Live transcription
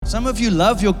Some of you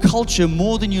love your culture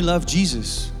more than you love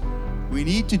Jesus. We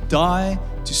need to die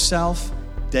to self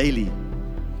daily.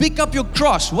 Pick up your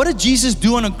cross. What did Jesus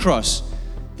do on a cross?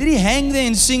 Did he hang there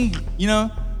and sing,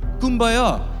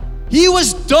 Kumbaya? He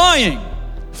was dying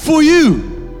for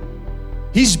you.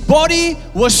 His body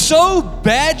was so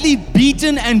badly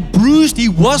beaten and bruised, he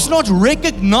was not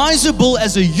recognizable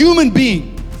as a human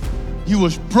being. He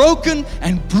was broken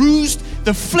and bruised.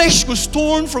 The flesh was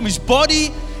torn from his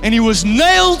body, and he was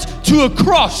nailed to a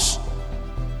cross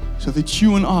so that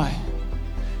you and I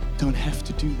don't have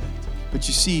to do that. But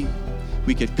you see,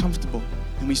 we get comfortable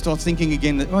and we start thinking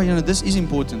again that, this is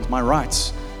important. My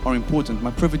rights are important.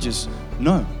 My privileges.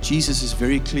 No, Jesus is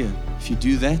very clear. If you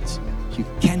do that, you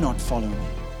cannot follow me.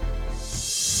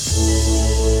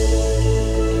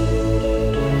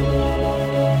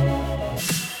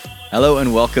 Hello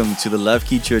and welcome to the Love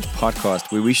Key Church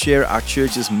podcast, where we share our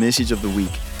church's message of the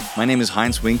week. My name is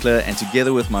Heinz Winkler, and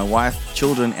together with my wife,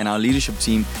 children, and our leadership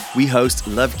team, we host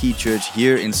Love Key Church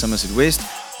here in Somerset West,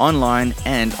 online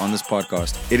and on this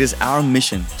podcast. It is our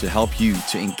mission to help you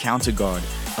to encounter God,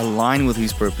 align with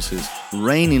His purposes,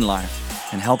 reign in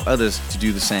life, and help others to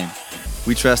do the same.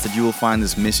 We trust that you will find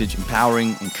this message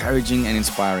empowering, encouraging, and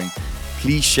inspiring.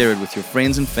 Please share it with your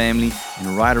friends and family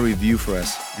and write a review for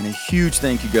us. And a huge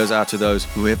thank you goes out to those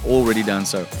who have already done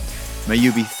so. May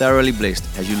you be thoroughly blessed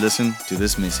as you listen to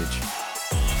this message.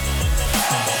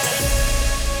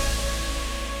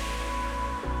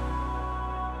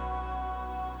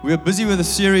 We are busy with a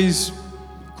series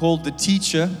called The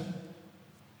Teacher,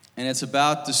 and it's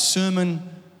about the Sermon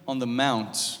on the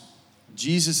Mount.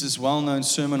 Jesus' well-known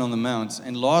Sermon on the Mount.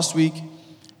 And last week,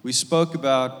 we spoke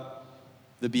about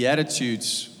the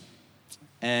Beatitudes,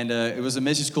 and it was a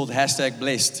message called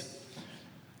 #blessed.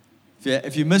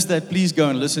 If you missed that, please go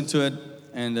and listen to it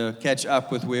and catch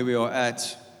up with where we are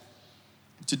at.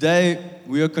 Today,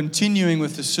 we are continuing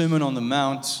with the Sermon on the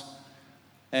Mount,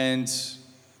 and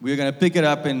we're going to pick it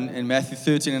up in Matthew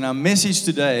 13. And our message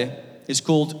today is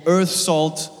called Earth,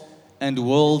 Salt, and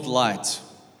World Light.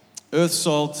 Earth,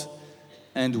 Salt,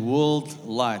 and World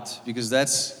Light, because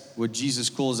that's what Jesus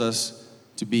calls us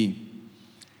to be.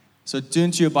 So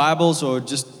turn to your Bibles or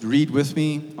just read with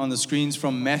me on the screens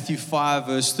from Matthew 5,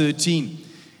 verse 13.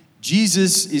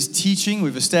 Jesus is teaching,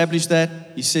 we've established that.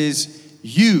 He says,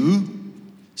 you,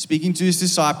 speaking to his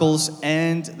disciples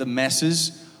and the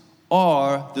masses,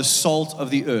 are the salt of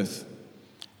the earth.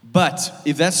 But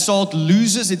if that salt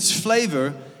loses its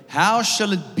flavor, how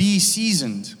shall it be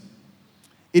seasoned?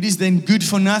 It is then good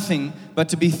for nothing but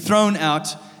to be thrown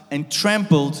out and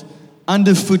trampled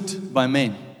underfoot by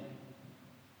men.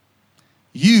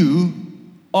 You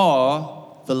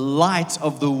are the light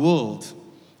of the world.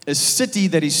 A city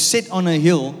that is set on a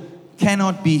hill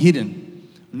cannot be hidden,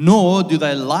 nor do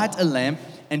they light a lamp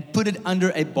and put it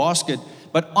under a basket,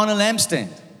 but on a lampstand.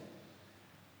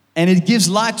 And it gives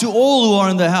light to all who are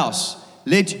in the house.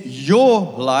 Let your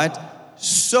light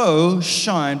so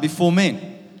shine before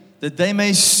men, that they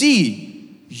may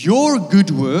see your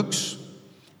good works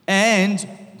and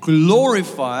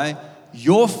glorify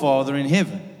your Father in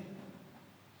heaven.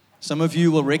 Some of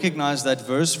you will recognize that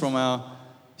verse from our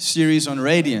series on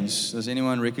radiance. Does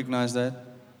anyone recognize that?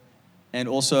 And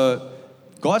also,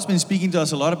 God's been speaking to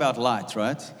us a lot about light,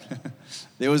 right?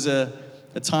 There was a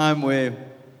time where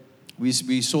we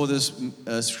saw this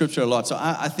scripture a lot. So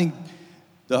I think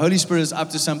the Holy Spirit is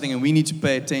up to something and we need to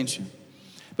pay attention.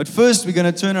 But first, we're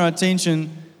going to turn our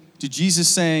attention to Jesus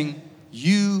saying,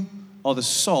 you are the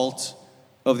salt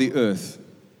of the earth.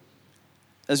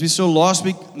 As we saw last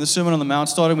week in the Sermon on the Mount,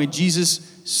 starting when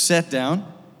Jesus sat down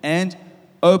and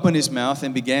opened his mouth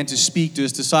and began to speak to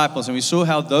his disciples. And we saw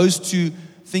how those two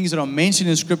things that are mentioned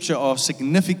in Scripture are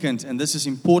significant, and this is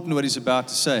important what he's about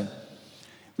to say.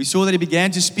 We saw that he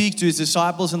began to speak to his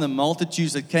disciples and the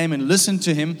multitudes that came and listened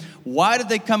to him. Why did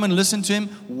they come and listen to him?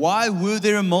 Why were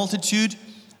there a multitude?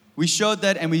 We showed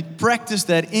that and we practiced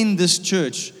that in this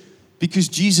church because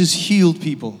Jesus healed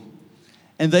people.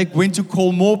 And they went to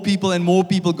call more people and more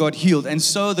people got healed. And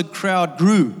so the crowd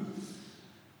grew.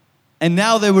 And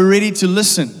now they were ready to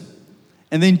listen.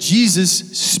 And then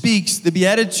Jesus speaks the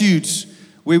Beatitudes,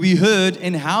 where we heard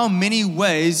in how many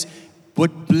ways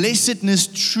what blessedness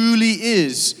truly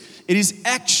is. It is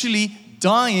actually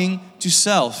dying to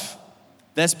self.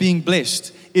 That's being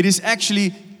blessed. It is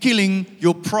actually killing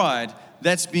your pride.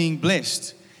 That's being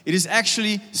blessed. It is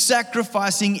actually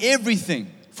sacrificing everything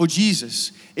for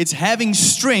Jesus. It's having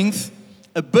strength,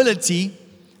 ability,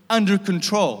 under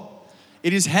control.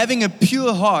 It is having a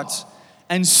pure heart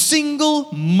and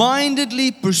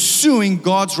single-mindedly pursuing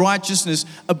God's righteousness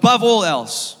above all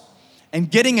else. and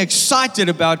getting excited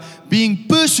about being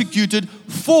persecuted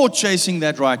for chasing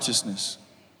that righteousness.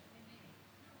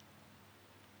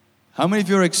 How many of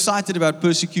you are excited about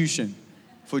persecution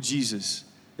for Jesus?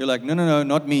 You're like, no,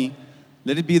 not me.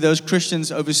 Let it be those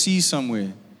Christians overseas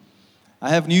somewhere. I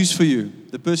have news for you.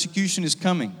 The persecution is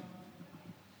coming.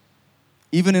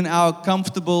 Even in our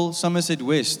comfortable Somerset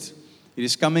West, it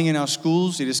is coming in our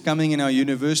schools, it is coming in our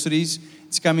universities,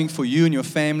 it's coming for you and your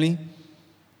family.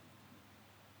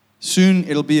 Soon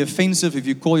it'll be offensive if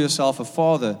you call yourself a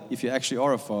father, if you actually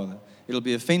are a father. It'll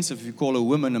be offensive if you call a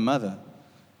woman a mother.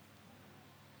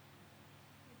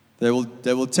 They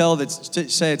will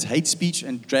say it's hate speech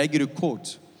and drag you to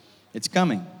court. It's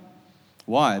coming.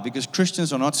 Why? Because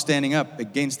Christians are not standing up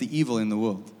against the evil in the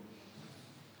world.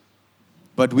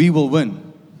 But we will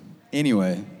win.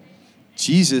 Anyway,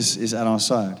 Jesus is at our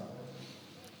side.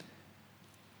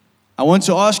 I want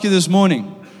to ask you this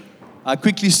morning. I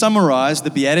quickly summarize the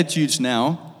Beatitudes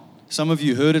now. Some of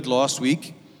you heard it last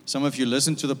week. Some of you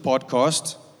listened to the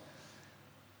podcast.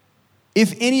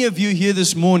 If any of you here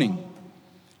this morning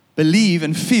believe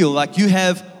and feel like you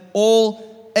have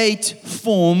all 8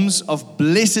 forms of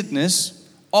blessedness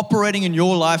operating in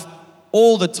your life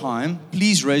all the time,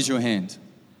 please raise your hand.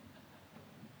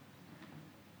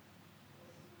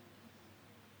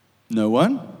 No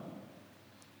one?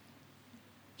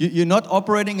 You're not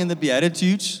operating in the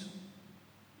Beatitudes?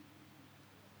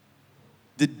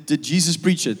 Did Jesus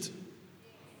preach it?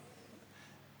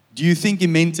 Do you think He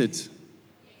meant it?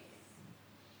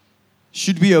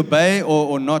 Should we obey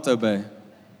or not obey?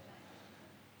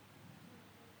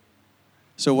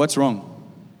 So what's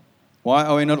wrong? Why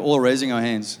are we not all raising our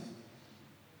hands?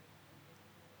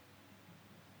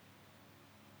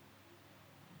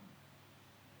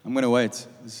 I'm going to wait.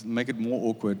 Let's make it more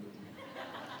awkward.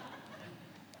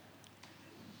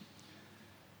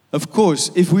 Of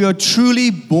course, if we are truly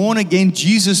born again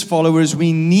Jesus followers,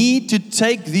 we need to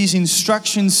take these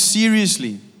instructions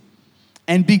seriously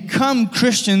and become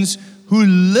Christians who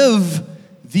live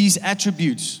these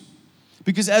attributes.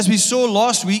 Because as we saw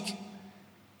last week,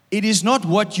 it is not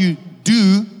what you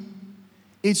do,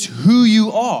 it's who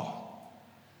you are.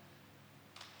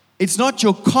 It's not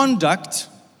your conduct,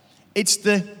 it's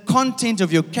the content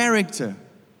of your character.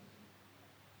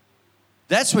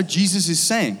 That's what Jesus is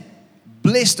saying.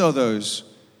 Blessed are those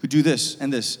who do this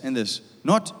and this and this.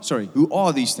 Who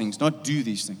are these things, not do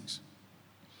these things.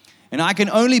 And I can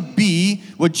only be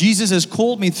what Jesus has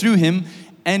called me through Him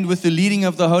and with the leading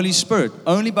of the Holy Spirit.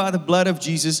 Only by the blood of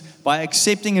Jesus, by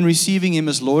accepting and receiving Him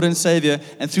as Lord and Savior,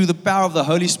 and through the power of the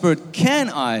Holy Spirit, can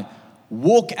I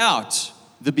walk out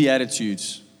the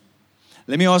Beatitudes.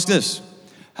 Let me ask this.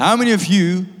 How many of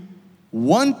you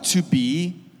want to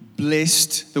be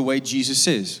blessed the way Jesus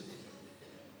says?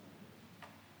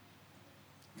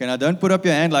 Okay, now don't put up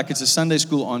your hand like it's a Sunday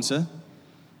school answer.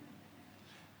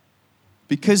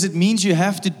 Because it means you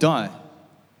have to die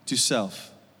to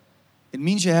self. It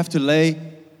means you have to lay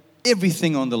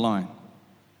everything on the line.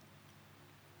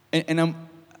 And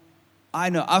I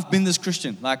know, I've been this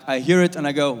Christian. Like, I hear it and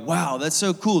I go, wow, that's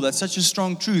so cool. That's such a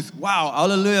strong truth. Wow,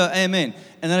 hallelujah, amen.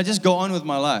 And then I just go on with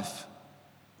my life.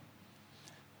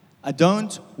 I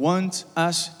don't want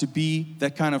us to be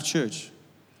that kind of church.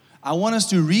 I want us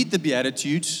to read the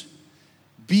Beatitudes,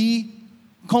 be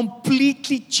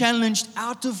completely challenged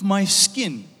out of my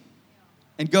skin,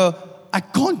 and go, I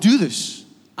can't do this.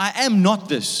 I am not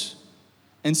this.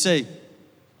 And say,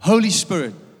 Holy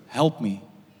Spirit, help me.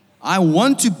 I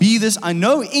want to be this. I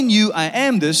know in you I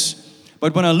am this.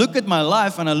 But when I look at my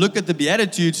life and I look at the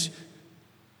Beatitudes,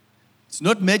 it's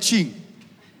not matching.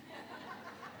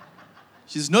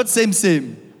 She's not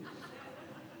same.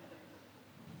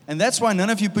 And that's why none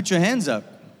of you put your hands up.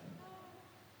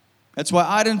 That's why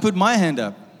I didn't put my hand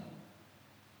up.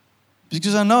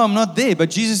 Because I know I'm not there. But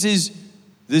Jesus says,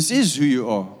 this is who you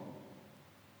are.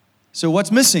 So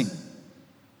what's missing?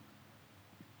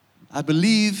 I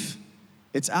believe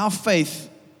it's our faith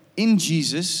in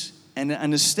Jesus and an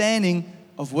understanding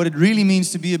of what it really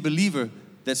means to be a believer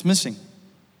that's missing.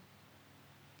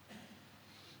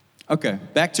 Okay,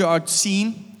 back to our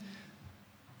scene.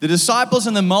 The disciples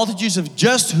and the multitudes have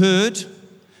just heard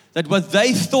that what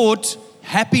they thought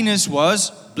happiness was,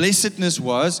 blessedness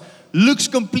was, looks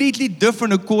completely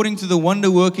different according to the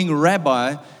wonder-working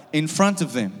rabbi in front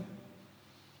of them.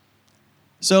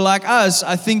 So like us,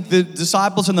 I think the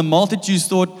disciples and the multitudes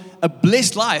thought a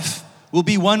blessed life will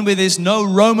be one where there's no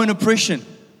Roman oppression.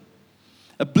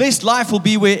 A blessed life will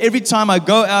be where every time I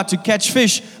go out to catch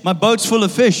fish, my boat's full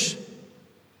of fish.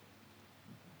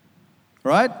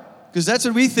 Right? Because that's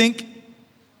what we think.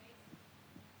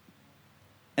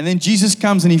 And then Jesus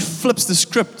comes and He flips the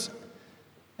script.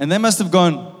 And they must have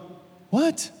gone,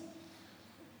 what?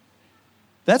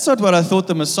 That's not what I thought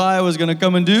the Messiah was going to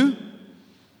come and do.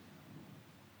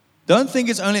 Don't think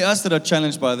it's only us that are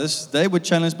challenged by this. They were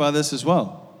challenged by this as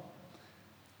well.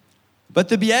 But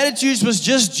the Beatitudes was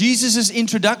just Jesus'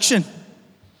 introduction.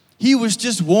 He was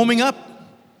just warming up.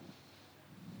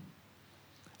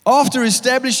 After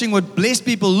establishing what blessed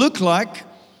people look like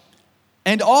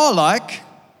and are like,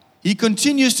 he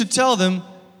continues to tell them,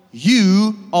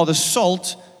 you are the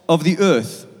salt of the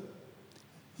earth.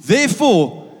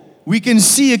 Therefore, we can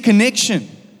see a connection.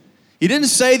 He didn't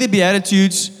say the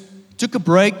Beatitudes, took a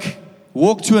break,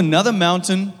 walked to another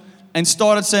mountain, and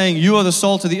started saying, you are the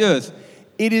salt of the earth.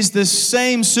 It is the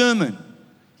same sermon.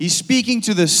 He's speaking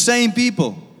to the same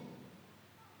people.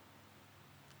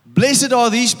 Blessed are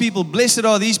these people,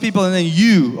 and then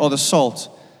you are the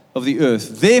salt of the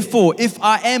earth. Therefore, if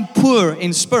I am poor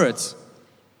in spirit,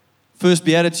 first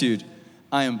beatitude,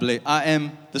 I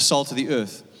am the salt of the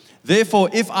earth. Therefore,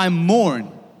 if I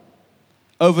mourn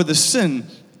over the sin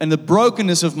and the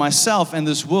brokenness of myself and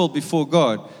this world before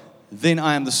God, then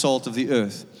I am the salt of the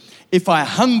earth. If I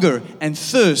hunger and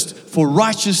thirst for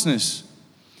righteousness,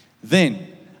 then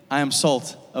I am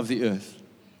salt of the earth.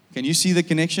 Can you see the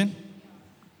connection?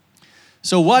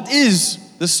 So what is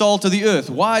the salt of the earth?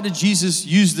 Why did Jesus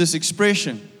use this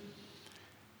expression?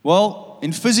 Well,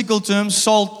 in physical terms,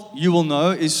 salt, you will know,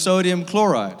 is sodium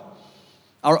chloride.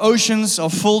 Our oceans are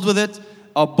filled with it.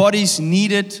 Our bodies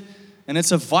need it. And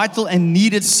it's a vital and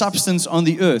needed substance on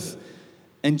the earth.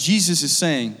 And Jesus is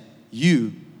saying,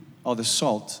 you are the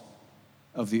salt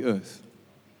of the earth.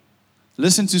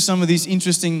 Listen to some of these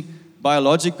interesting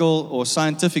biological or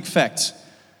scientific facts.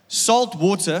 Salt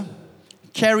water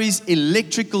carries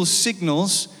electrical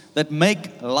signals that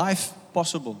make life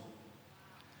possible.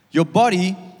 Your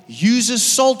body uses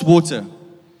salt water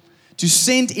to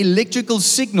send electrical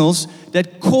signals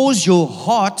that cause your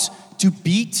heart to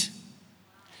beat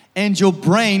and your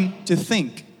brain to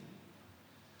think.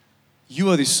 You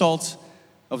are the salt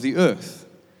of the earth.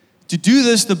 To do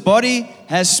this, the body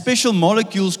has special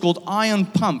molecules called ion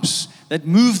pumps that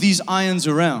move these ions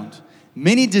around.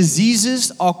 Many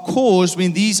diseases are caused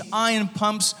when these ion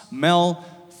pumps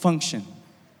malfunction,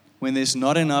 when there's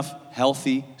not enough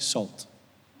healthy salt.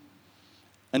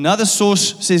 Another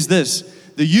source says this: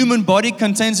 the human body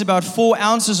contains about 4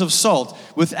 ounces of salt.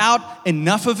 Without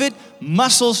enough of it,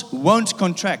 muscles won't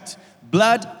contract,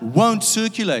 blood won't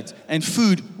circulate, and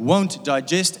food won't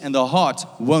digest, and the heart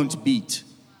won't beat.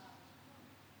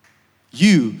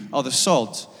 You are the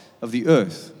salt of the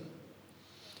earth.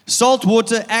 Salt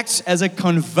water acts as a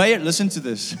conveyor. Listen to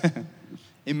this.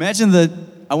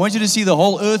 I want you to see the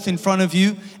whole earth in front of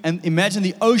you and imagine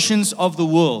the oceans of the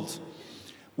world.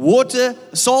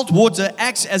 Salt water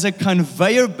acts as a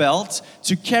conveyor belt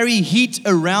to carry heat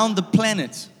around the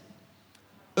planet,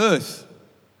 Earth.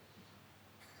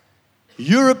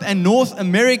 Europe and North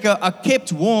America are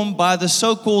kept warm by the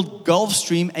so-called Gulf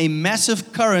Stream, a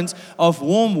massive current of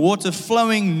warm water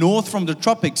flowing north from the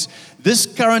tropics. This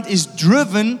current is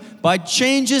driven by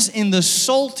changes in the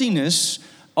saltiness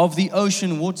of the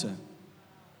ocean water.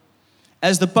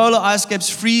 As the polar ice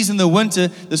caps freeze in the winter,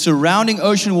 the surrounding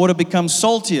ocean water becomes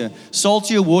saltier.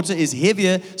 Saltier water is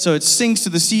heavier, so it sinks to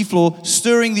the seafloor,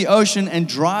 stirring the ocean and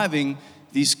driving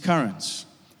these currents.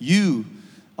 You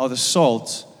are the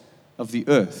salt of the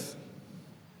earth.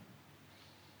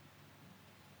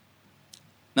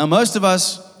 Now, most of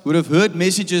us would have heard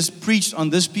messages preached on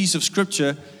this piece of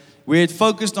scripture where it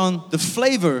focused on the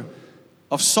flavor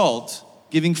of salt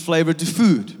giving flavor to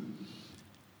food.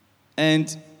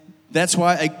 And that's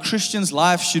why a Christian's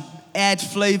life should add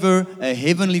flavor, a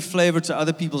heavenly flavor to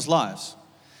other people's lives.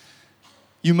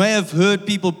 You may have heard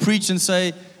people preach and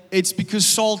say it's because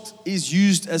salt is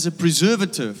used as a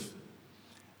preservative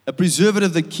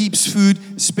that keeps food,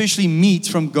 especially meat,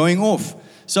 from going off.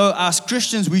 So as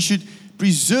Christians, we should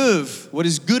preserve what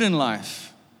is good in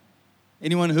life.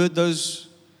 Anyone heard those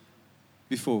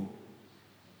before?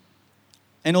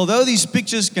 And although these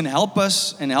pictures can help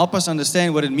us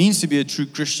understand what it means to be a true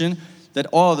Christian, that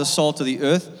are the salt of the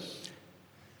earth,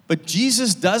 but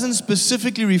Jesus doesn't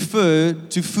specifically refer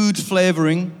to food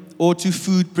flavoring or to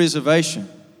food preservation,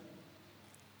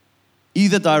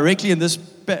 either directly in this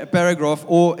paragraph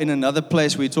or in another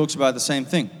place where he talks about the same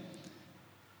thing.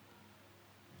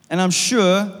 And I'm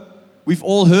sure we've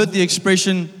all heard the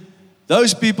expression,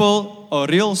 those people are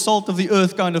real salt of the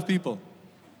earth kind of people.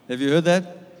 Have you heard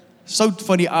that? Sout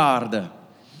van die aarde.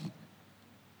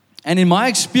 And in my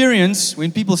experience,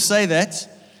 when people say that,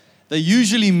 they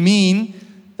usually mean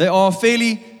they are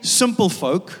fairly simple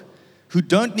folk who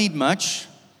don't need much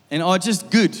and are just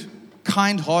good,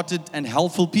 kind-hearted, and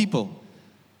helpful people.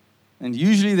 And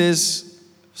usually there's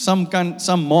some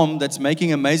mom that's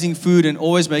making amazing food and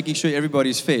always making sure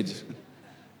everybody's fed.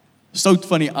 Sout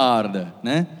van die aarde,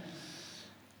 né?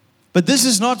 But this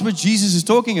is not what Jesus is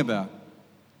talking about.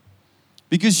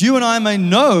 Because you and I may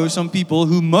know some people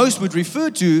who most would refer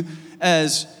to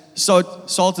as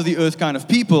salt of the earth kind of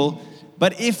people,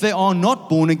 but if they are not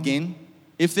born again,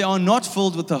 if they are not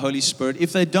filled with the Holy Spirit,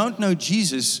 if they don't know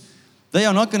Jesus, they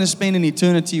are not going to spend an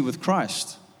eternity with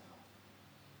Christ.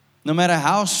 No matter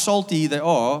how salty they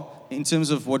are in terms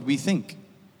of what we think.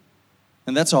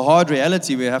 And that's a hard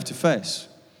reality we have to face.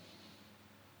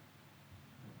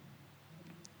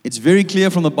 It's very clear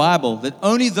from the Bible that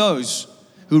only those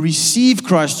who receive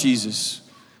Christ Jesus,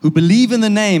 who believe in the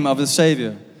name of the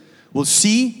Savior, will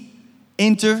see,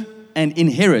 enter, and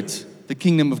inherit the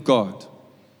kingdom of God.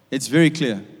 It's very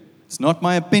clear. It's not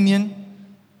my opinion.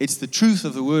 It's the truth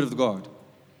of the Word of God.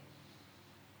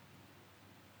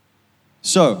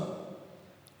 So,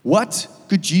 what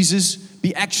could Jesus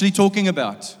be actually talking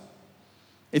about?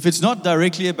 If it's not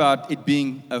directly about it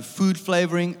being a food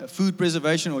flavoring, a food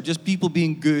preservation, or just people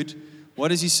being good, what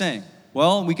is he saying?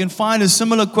 Well, we can find a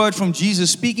similar quote from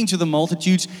Jesus speaking to the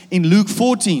multitudes in Luke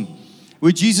 14,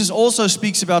 where Jesus also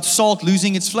speaks about salt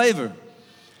losing its flavor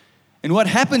and what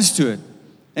happens to it.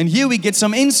 And here we get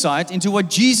some insight into what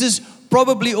Jesus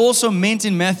probably also meant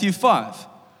in Matthew 5.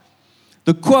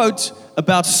 The quote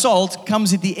about salt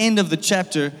comes at the end of the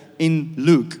chapter in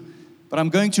Luke. But I'm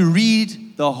going to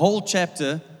read the whole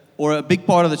chapter, or a big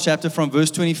part of the chapter from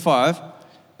verse 25,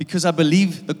 because I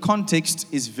believe the context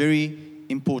is very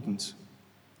important.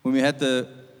 When we had the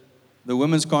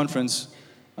women's conference,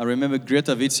 I remember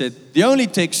Greta Witt said, the only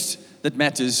text that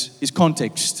matters is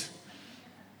context.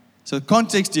 So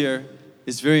context here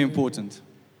is very important.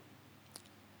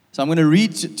 So I'm going to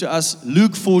read to us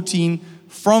Luke 14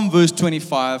 from verse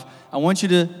 25. I want you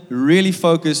to really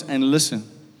focus and listen.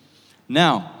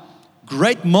 Now,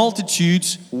 great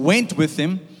multitudes went with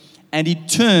him, and he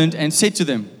turned and said to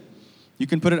them, you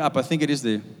can put it up, I think it is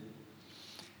there.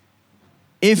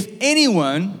 If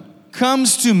anyone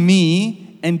comes to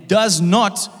me and does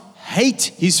not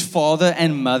hate his father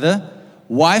and mother,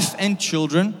 wife and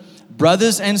children,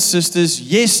 brothers and sisters,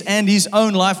 yes, and his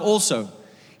own life also,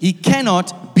 he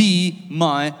cannot be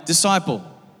my disciple.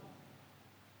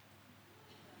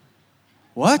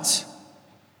 What?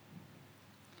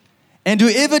 And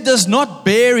whoever does not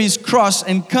bear his cross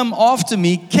and come after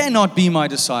me cannot be my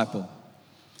disciple.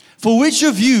 For which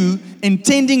of you,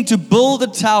 intending to build a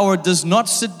tower, does not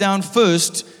sit down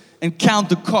first and count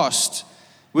the cost,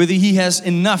 whether he has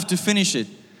enough to finish it?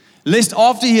 Lest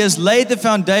after he has laid the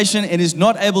foundation and is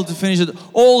not able to finish it,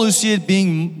 all who see it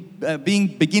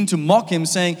begin to mock him,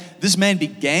 saying, this man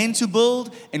began to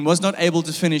build and was not able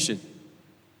to finish it.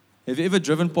 Have you ever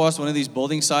driven past one of these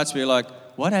building sites where you're like,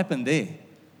 what happened there?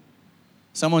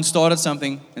 Someone started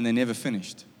something and they never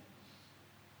finished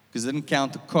because they didn't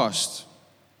count the cost.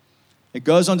 It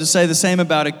goes on to say the same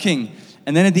about a king.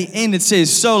 And then at the end it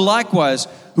says, so likewise,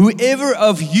 whoever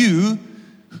of you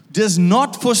does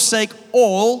not forsake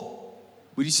all,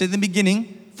 what you said in the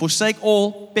beginning, forsake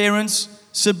all, parents,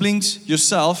 siblings,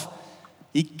 yourself,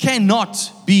 he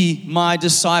cannot be my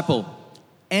disciple.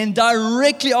 And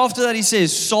directly after that he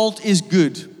says, salt is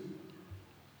good.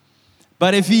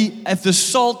 But if the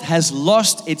salt has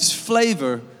lost its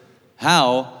flavor,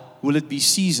 how will it be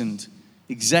seasoned?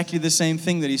 Exactly the same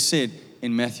thing that he said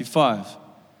in Matthew 5.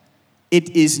 It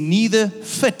is neither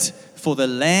fit for the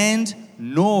land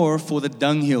nor for the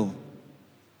dunghill.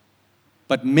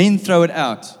 But men throw it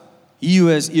out. He who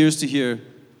has ears to hear,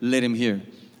 let him hear.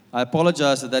 I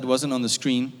apologize that wasn't on the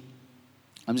screen.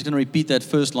 I'm just going to repeat that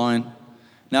first line.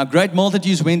 Now great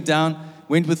multitudes went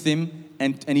with him,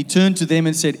 and he turned to them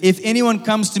and said, if anyone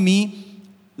comes to me,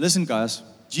 listen guys,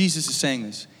 Jesus is saying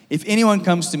this. If anyone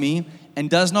comes to me and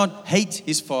does not hate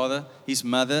his father, his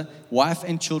mother, wife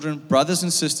and children, brothers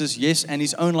and sisters, yes, and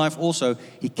his own life also,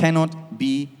 he cannot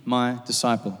be my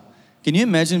disciple. Can you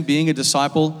imagine being a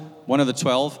disciple, one of the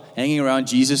 12, hanging around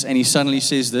Jesus, and he suddenly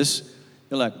says this?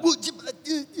 You're like,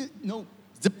 no,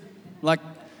 zip. Like,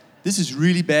 this is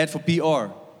really bad for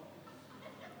PR.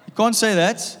 You can't say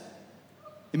that.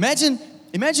 Imagine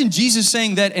Jesus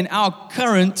saying that in our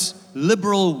current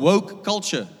liberal woke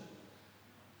culture.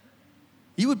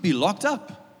 He would be locked up.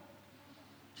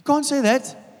 You can't say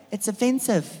that. It's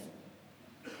offensive.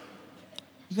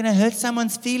 You're going to hurt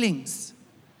someone's feelings.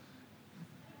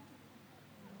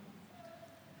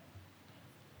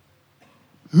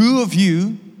 Who of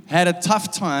you had a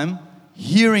tough time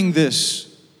hearing this?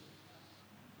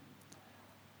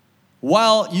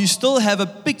 While you still have a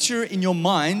picture in your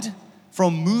mind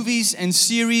from movies and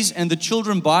series and the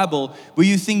children Bible, where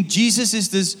you think Jesus is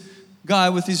this guy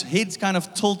with his head kind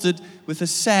of tilted, with a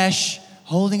sash,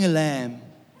 holding a lamb,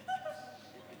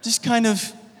 just kind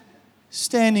of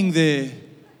standing there,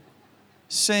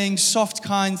 saying soft,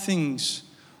 kind things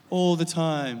all the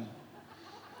time.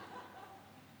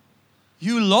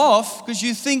 You laugh because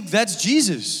you think that's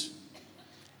Jesus.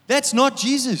 That's not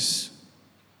Jesus.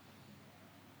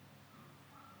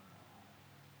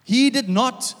 He did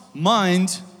not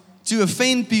mind to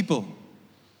offend people.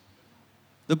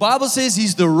 The Bible says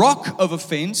he's the rock of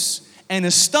offense and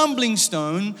a stumbling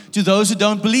stone to those who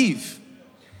don't believe.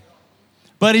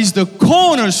 But he's the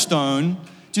cornerstone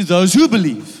to those who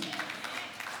believe.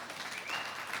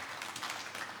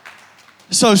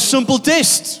 So, simple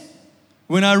test.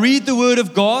 When I read the Word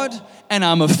of God and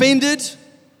I'm offended,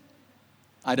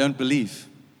 I don't believe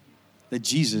that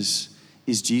Jesus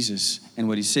is Jesus and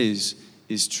what He says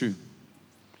is true.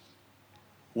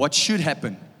 What should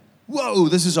happen? Whoa,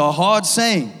 this is a hard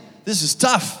saying. This is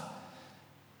tough.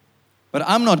 But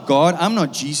I'm not God. I'm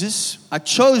not Jesus. I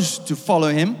chose to follow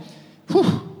Him.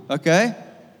 Whew, okay?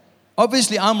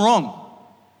 Obviously, I'm wrong.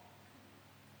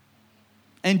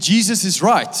 And Jesus is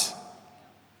right.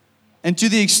 And to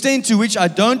the extent to which I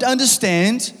don't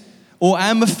understand, or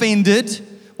I'm offended,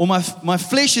 or my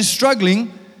flesh is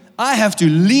struggling, I have to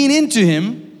lean into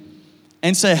Him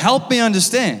and say, help me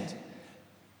understand.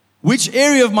 Which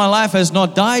area of my life has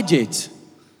not died yet?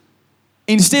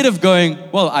 Instead of going,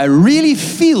 well, I really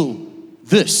feel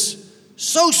this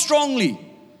so strongly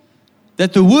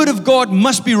that the Word of God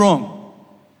must be wrong.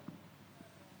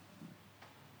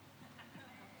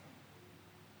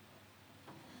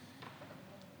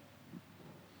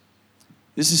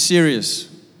 This is serious.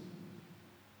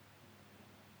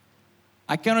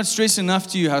 I cannot stress enough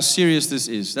to you how serious this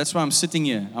is. That's why I'm sitting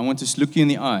here. I want to look you in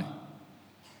the eye.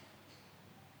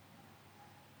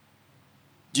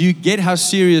 Do you get how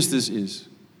serious this is?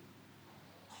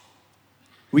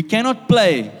 We cannot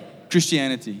play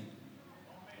Christianity.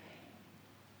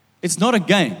 It's not a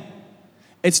game.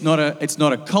 It's not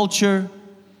a culture.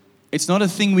 It's not a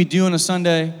thing we do on a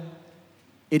Sunday.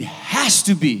 It has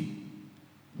to be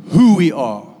who we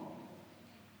are.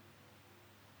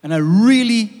 And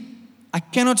I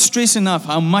cannot stress enough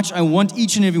how much I want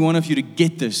each and every one of you to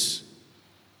get this.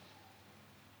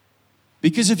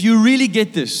 Because if you really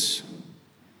get this,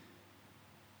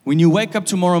 when you wake up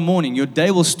tomorrow morning, your day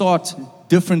will start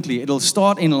differently. It'll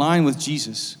start in line with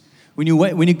Jesus. When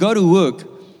you go to work,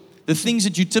 the things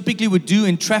that you typically would do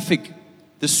in traffic,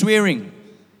 the swearing,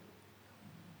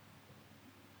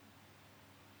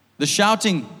 the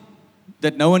shouting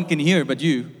that no one can hear but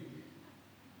you,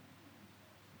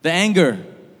 the anger,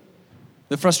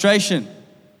 the frustration,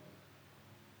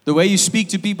 the way you speak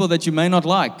to people that you may not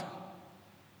like,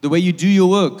 the way you do your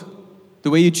work, the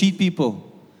way you treat people.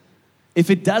 If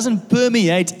it doesn't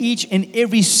permeate each and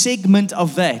every segment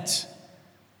of that,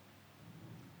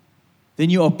 then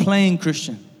you are playing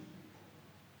Christian.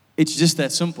 It's just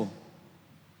that simple.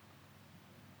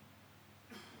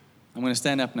 I'm going to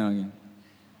stand up now again.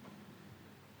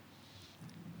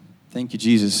 Thank you,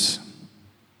 Jesus.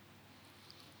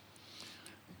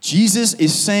 Jesus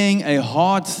is saying a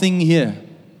hard thing here.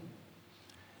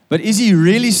 But is He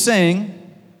really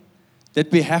saying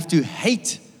that we have to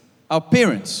hate our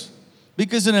parents?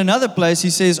 Because in another place He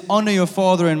says, honor your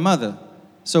father and mother.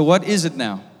 So what is it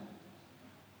now?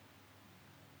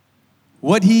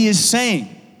 What He is saying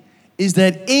is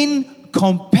that in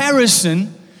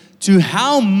comparison to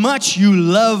how much you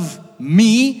love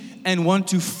me and want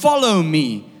to follow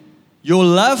me, your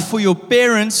love for your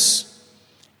parents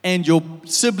and your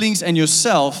siblings and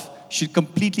yourself should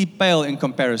completely pale in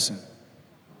comparison.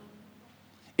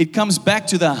 It comes back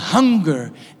to the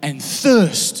hunger and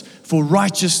thirst for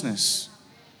righteousness.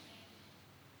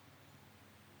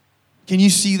 Can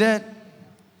you see that?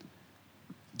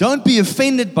 Don't be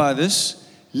offended by this.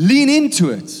 Lean into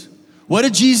it. What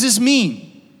did Jesus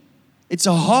mean? It's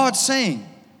a hard saying.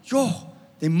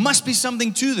 There must be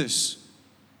something to this.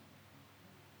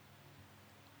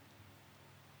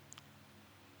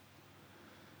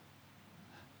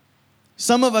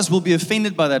 Some of us will be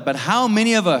offended by that, but how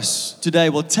many of us today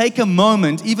will take a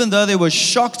moment, even though they were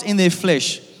shocked in their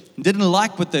flesh, didn't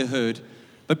like what they heard,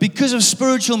 but because of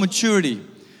spiritual maturity,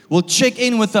 will check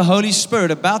in with the Holy Spirit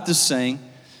about this saying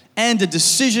and the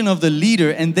decision of the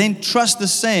leader, and then trust the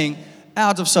saying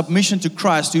out of submission to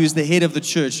Christ, who is the head of the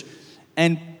church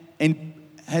and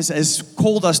has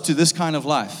called us to this kind of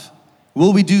life?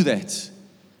 Will we do that?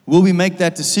 Will we make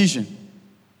that decision?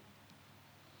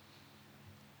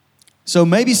 So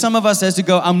maybe some of us has to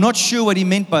go, I'm not sure what He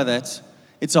meant by that.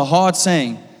 It's a hard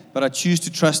saying, but I choose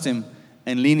to trust Him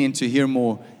and lean in to hear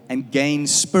more and gain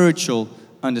spiritual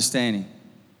understanding.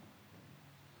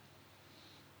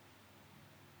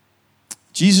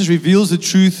 Jesus reveals the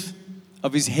truth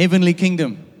of His heavenly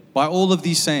kingdom by all of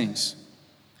these sayings.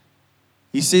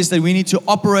 He says that we need to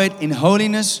operate in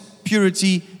holiness,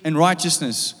 purity, and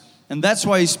righteousness. And that's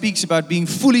why He speaks about being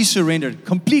fully surrendered,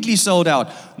 completely sold out,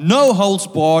 no holds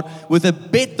barred, with a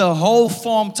bet the whole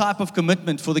farm type of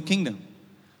commitment for the kingdom.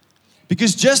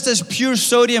 Because just as pure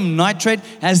sodium nitrate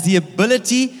has the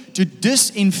ability to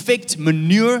disinfect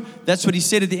manure, that's what He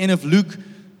said at the end of Luke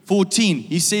 14.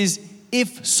 He says,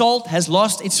 if salt has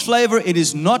lost its flavor, it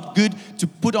is not good to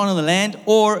put on the land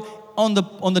or on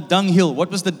the dunghill. What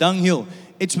was the dunghill?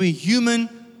 It's where human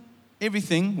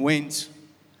everything went,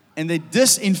 and they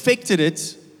disinfected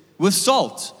it with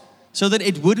salt so that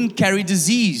it wouldn't carry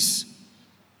disease.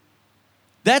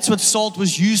 That's what salt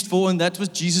was used for, and that's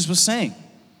what Jesus was saying.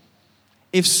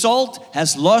 If salt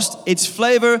has lost its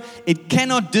flavor, it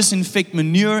cannot disinfect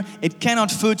manure, it cannot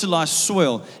fertilize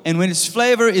soil. And when its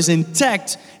flavor is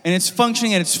intact and it's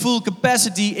functioning at its full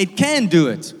capacity, it can do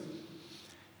it.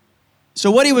 So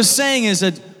what He was saying is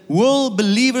that will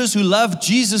believers who love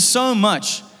Jesus so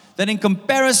much that in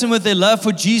comparison with their love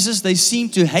for Jesus, they seem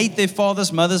to hate their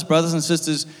fathers, mothers, brothers, and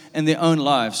sisters in their own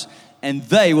lives. And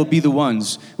they will be the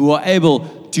ones who are able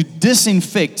to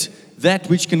disinfect that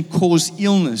which can cause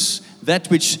illness, that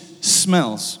which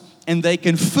smells. And they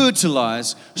can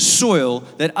fertilize soil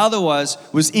that otherwise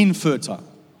was infertile.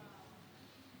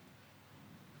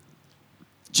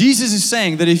 Jesus is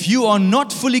saying that if you are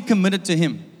not fully committed to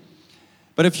Him,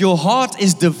 but if your heart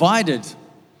is divided,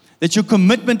 that your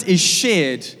commitment is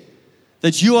shared,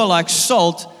 that you are like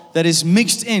salt that is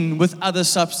mixed in with other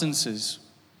substances,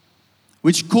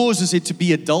 which causes it to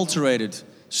be adulterated,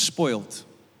 spoiled,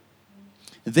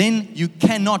 then you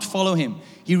cannot follow Him.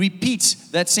 He repeats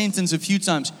that sentence a few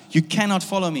times. You cannot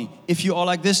follow me. If you are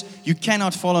like this, you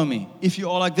cannot follow me. If you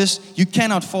are like this, you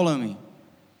cannot follow me.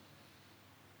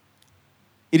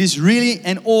 It is really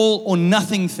an all or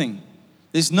nothing thing.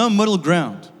 There's no middle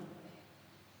ground.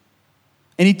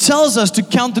 And He tells us to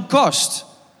count the cost.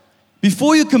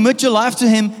 Before you commit your life to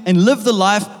Him and live the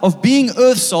life of being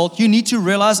earth salt, you need to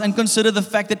realize and consider the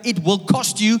fact that it will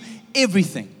cost you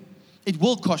everything. It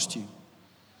will cost you.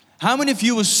 How many of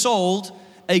you were sold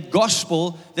a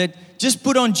gospel that just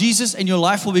put on Jesus and your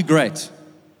life will be great?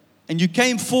 And you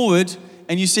came forward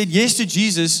and you said yes to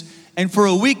Jesus, and for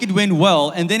a week it went well,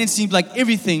 and then it seemed like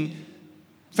everything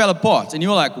fell apart. And you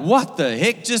were like, what the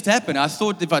heck just happened? I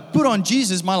thought if I put on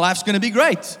Jesus, my life's going to be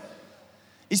great.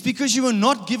 It's because you were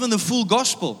not given the full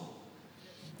gospel.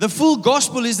 The full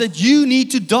gospel is that you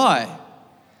need to die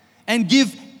and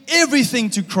give everything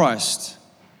to Christ.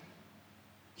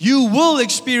 You will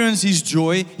experience His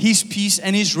joy, His peace,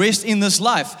 and His rest in this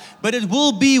life. But it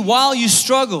will be while you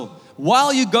struggle,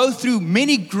 while you go through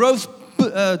many growth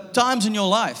times in your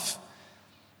life.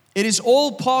 It is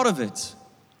all part of it.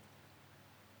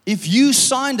 If you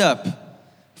signed up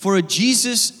for a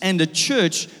Jesus and a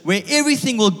church where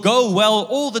everything will go well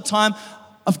all the time,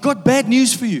 I've got bad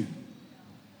news for you.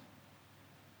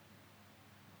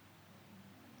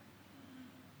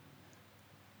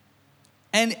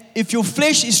 And if your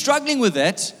flesh is struggling with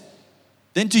that,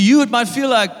 then to you it might feel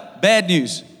like bad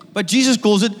news. But Jesus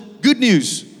calls it good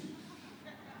news.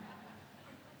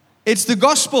 It's the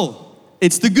gospel.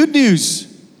 It's the good news.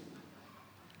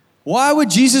 Why would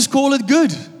Jesus call it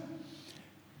good?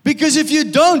 Because if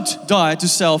you don't die to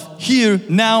self here,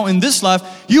 now, in this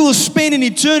life, you will spend an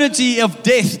eternity of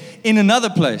death in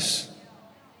another place.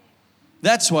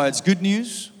 That's why it's good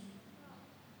news.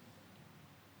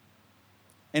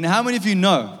 And how many of you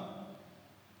know,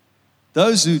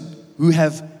 those who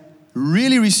have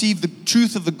really received the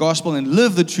truth of the gospel and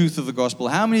live the truth of the gospel,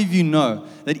 how many of you know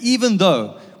that even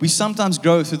though we sometimes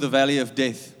go through the valley of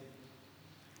death,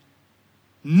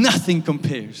 nothing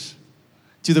compares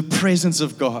to the presence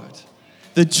of God,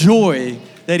 the joy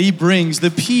that He brings,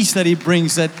 the peace that He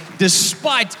brings, that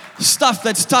despite stuff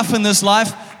that's tough in this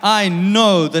life, I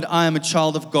know that I am a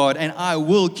child of God and I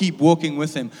will keep walking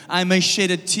with Him. I may shed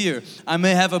a tear. I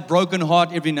may have a broken heart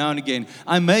every now and again.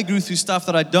 I may go through stuff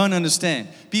that I don't understand.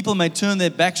 People may turn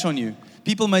their backs on you.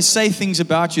 People may say things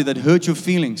about you that hurt your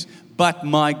feelings, but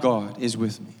my God is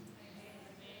with me.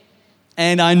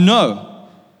 And I know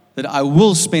that I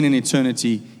will spend an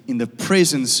eternity in the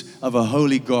presence of a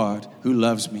holy God who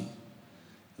loves me.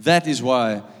 That is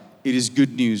why it is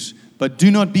good news. But do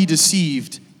not be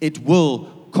deceived. It will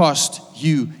cost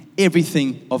you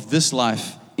everything of this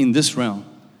life in this realm.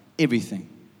 Everything.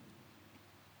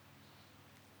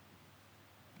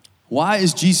 Why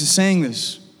is Jesus saying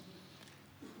this?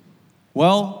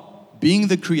 Well, being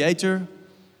the creator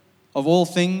of all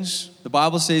things, the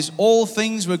Bible says all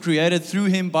things were created through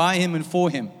Him, by Him, and for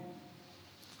Him.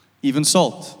 Even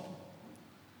salt.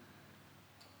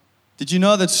 Did you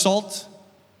know that salt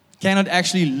cannot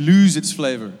actually lose its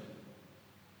flavor?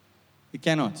 It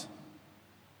cannot.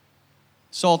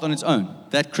 Salt on its own,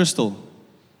 that crystal,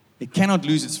 it cannot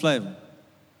lose its flavor.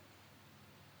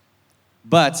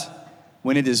 But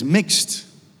when it is mixed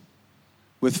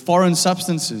with foreign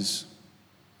substances,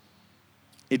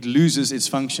 it loses its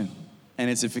function and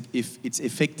its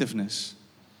effectiveness.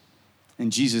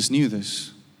 And Jesus knew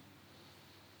this.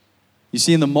 You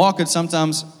see, in the market,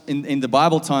 sometimes in the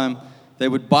Bible time, they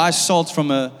would buy salt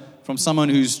from someone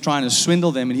who's trying to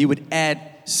swindle them, and he would add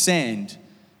sand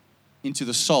into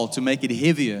the salt to make it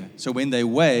heavier. So when they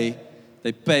weigh,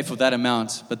 they pay for that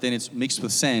amount, but then it's mixed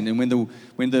with sand. And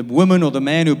when the woman or the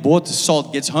man who bought the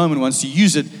salt gets home and wants to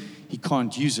use it, he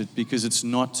can't use it because it's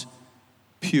not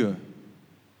pure.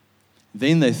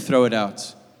 Then they throw it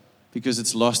out because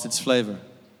it's lost its flavor.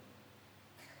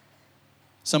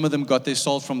 Some of them got their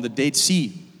salt from the Dead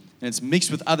Sea, and it's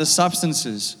mixed with other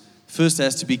substances. First it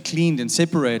has to be cleaned and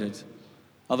separated.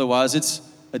 Otherwise, it's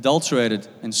adulterated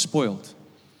and spoiled.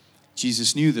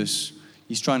 Jesus knew this.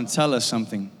 He's trying to tell us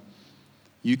something.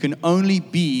 You can only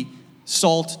be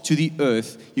salt to the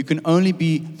earth. You can only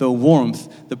be the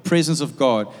warmth, the presence of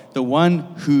God, the one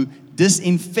who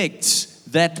disinfects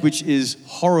that which is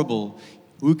horrible,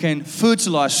 who can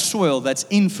fertilize soil that's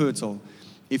infertile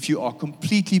if you are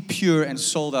completely pure and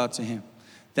sold out to Him.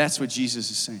 That's what Jesus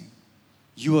is saying.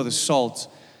 You are the salt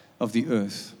of the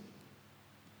earth.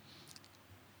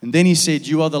 And then He said,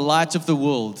 you are the light of the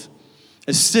world.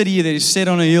 A city that is set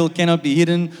on a hill cannot be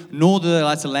hidden, nor do they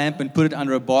light a lamp and put it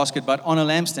under a basket, but on a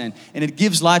lampstand. And it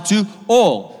gives light to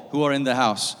all who are in the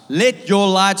house. Let your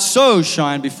light so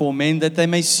shine before men that they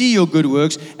may see your good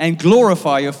works and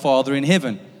glorify your Father in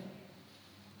heaven.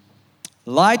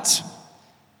 Light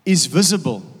is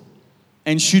visible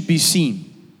and should be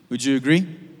seen. Would you agree?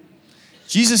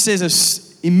 Jesus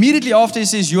says, immediately after He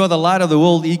says, you are the light of the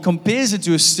world, He compares it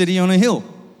to a city on a hill.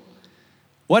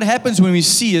 What happens when we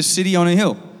see a city on a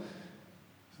hill?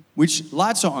 Which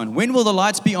lights are on? When will the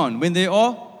lights be on? When there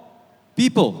are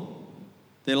people.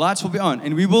 Their lights will be on.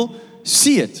 And we will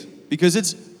see it because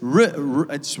it's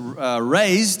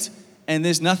raised and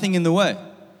there's nothing in the way.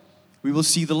 We will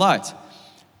see the light.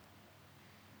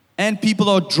 And people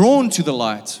are drawn to the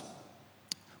light.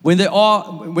 When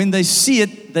they see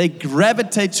it, they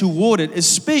gravitate toward it,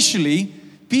 especially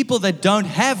people that don't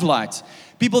have light.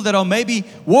 People that are maybe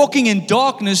walking in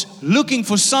darkness, looking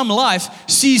for some life,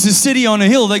 sees a city on a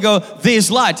hill. They go,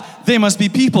 there's light. There must be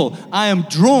people. I am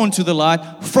drawn to the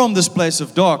light from this place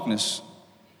of darkness.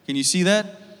 Can you see that?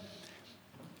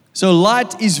 So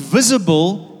light is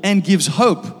visible and gives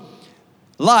hope.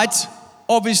 Light,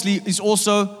 obviously, is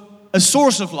also a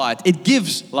source of light. It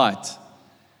gives light.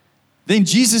 Then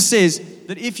Jesus says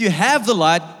that if you have the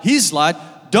light, His light,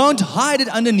 don't hide it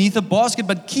underneath a basket,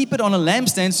 but keep it on a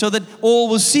lampstand so that all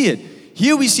will see it.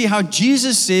 Here we see how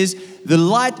Jesus says the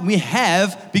light we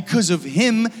have because of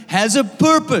Him has a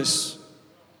purpose.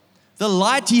 The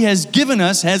light He has given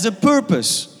us has a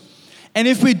purpose. And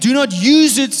if we do not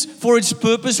use it for its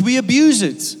purpose, we abuse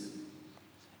it.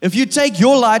 If you take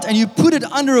your light and you put it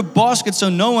under a basket so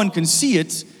no one can see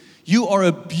it, you are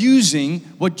abusing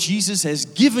what Jesus has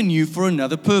given you for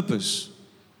another purpose.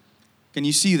 Can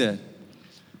you see that?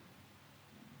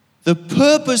 The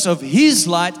purpose of His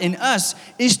light in us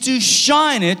is to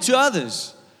shine it to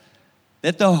others,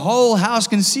 that the whole house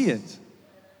can see it.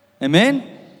 Amen?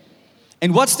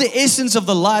 And what's the essence of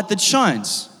the light that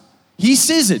shines? He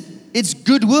says it. It's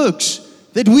good works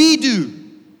that we do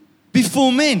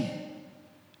before men.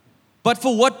 But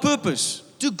for what purpose?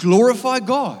 To glorify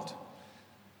God.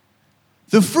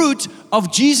 The fruit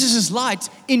of Jesus' light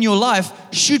in your life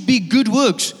should be good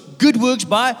works. Good works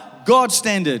by God's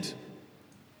standard.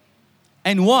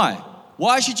 And why?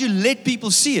 Why should you let people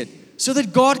see it? So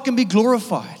that God can be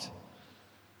glorified.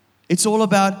 It's all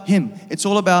about Him. It's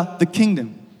all about the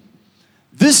kingdom.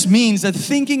 This means that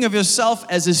thinking of yourself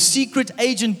as a secret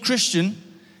agent Christian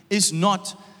is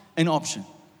not an option.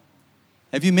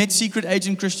 Have you met secret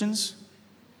agent Christians?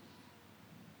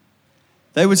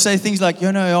 They would say things like,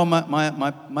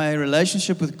 my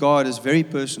relationship with God is very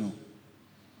personal.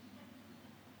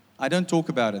 I don't talk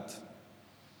about it.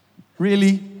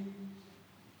 Really?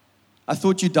 I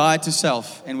thought you died to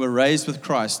self and were raised with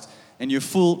Christ and you're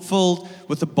filled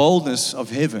with the boldness of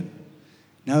heaven.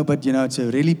 No, but it's a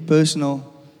really personal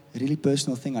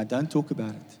thing. I don't talk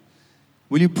about it.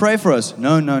 Will you pray for us?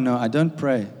 No, I don't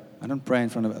pray. I don't pray in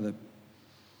front of other.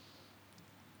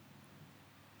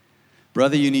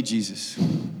 Brother, you need Jesus.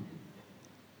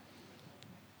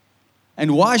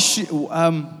 And why should,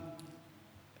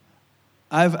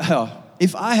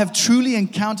 if I have truly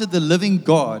encountered the living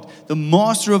God, the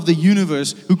master of the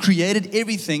universe, who created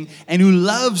everything and who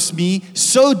loves me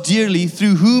so dearly,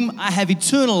 through whom I have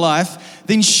eternal life,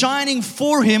 then shining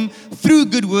for him through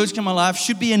good works in my life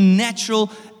should be a natural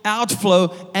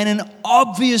outflow and an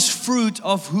obvious fruit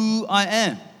of who I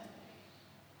am.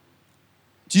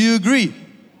 Do you agree?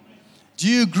 Do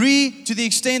you agree to the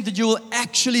extent that you will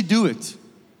actually do it?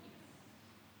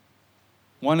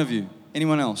 One of you.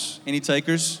 Anyone else? Any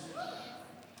takers?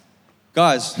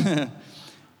 Guys,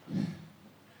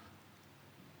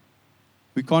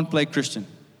 we can't play Christian.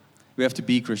 We have to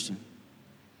be Christian.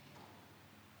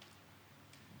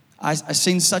 I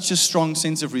sense such a strong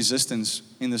sense of resistance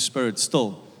in the spirit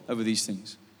still over these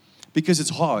things. Because it's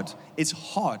hard. It's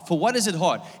hard. For what is it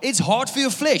hard? It's hard for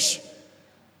your flesh.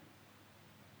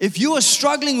 If you are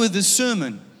struggling with this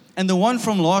sermon and the one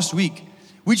from last week,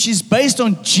 which is based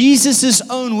on Jesus'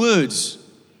 own words,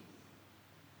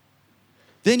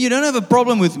 then you don't have a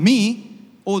problem with me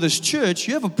or this church.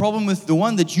 You have a problem with the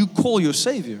one that you call your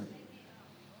Savior.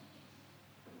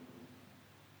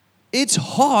 It's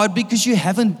hard because you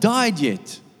haven't died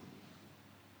yet.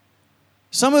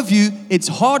 Some of you, it's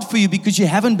hard for you because you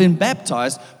haven't been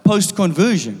baptized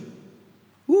post-conversion.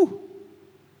 Woo.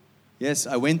 Yes,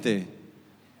 I went there.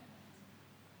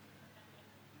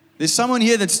 There's someone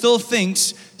here that still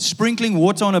thinks sprinkling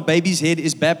water on a baby's head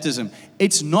is baptism.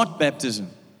 It's not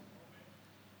baptism.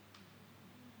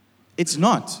 It's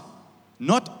not.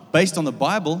 Not based on the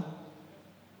Bible.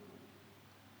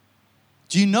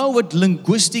 Do you know what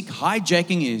linguistic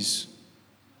hijacking is?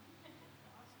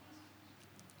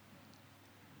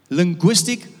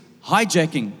 Linguistic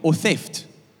hijacking or theft.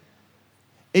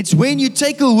 It's when you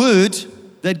take a word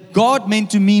that God meant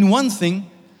to mean one thing,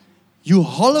 you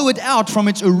hollow it out from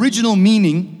its original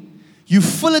meaning, you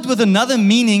fill it with another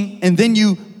meaning, and then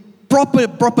you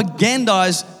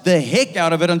propagandize the heck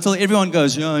out of it until everyone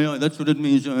goes, yeah, that's what it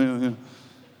means. Yeah.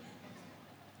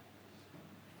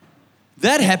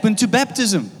 That happened to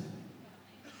baptism.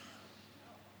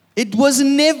 It was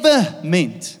never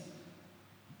meant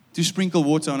to sprinkle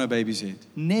water on a baby's head.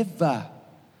 Never.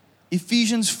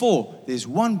 Ephesians 4, there's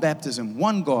one baptism,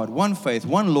 one God, one faith,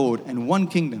 one Lord, and one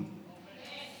kingdom.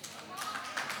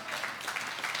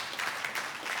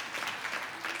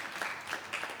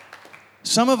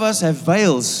 Some of us have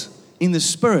veils in the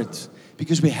spirit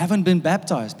because we haven't been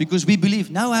baptized, because we believe,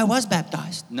 no, I was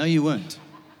baptized. No, you weren't.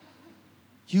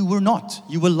 You were not.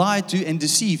 You were lied to and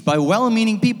deceived by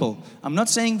well-meaning people. I'm not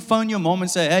saying phone your mom and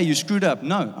say, hey, you screwed up.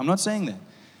 No, I'm not saying that.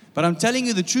 But I'm telling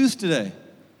you the truth today.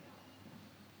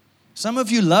 Some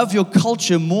of you love your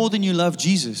culture more than you love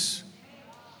Jesus.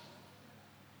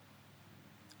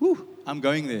 Whew, I'm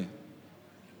going there.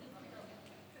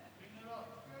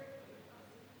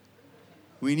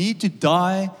 We need to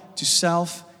die to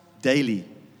self daily.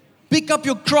 Pick up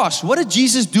your cross. What did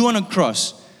Jesus do on a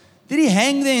cross? Did he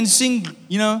hang there and sing,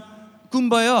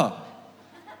 kumbaya?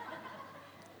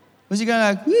 Was he going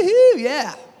like, woohoo,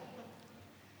 yeah.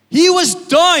 He was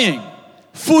dying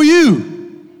for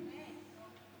you.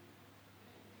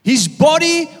 His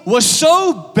body was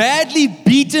so badly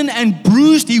beaten and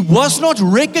bruised, he was not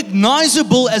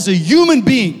recognizable as a human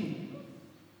being.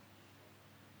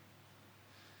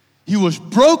 He was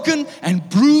broken and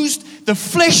bruised. The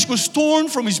flesh was torn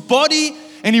from his body,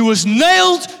 and he was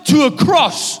nailed to a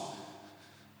cross.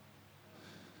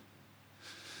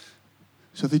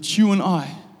 So that you and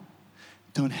I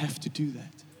don't have to do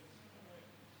that.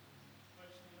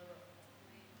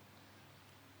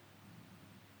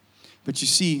 But you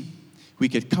see, we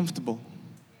get comfortable.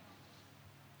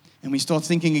 And we start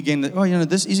thinking again that,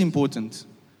 this is important.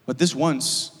 But this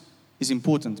once is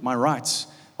important. My rights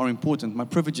are important. My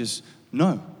privileges,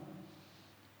 no.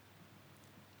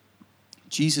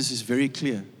 Jesus is very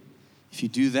clear. If you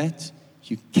do that,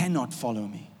 you cannot follow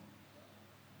me.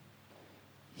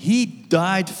 He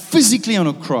died physically on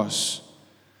a cross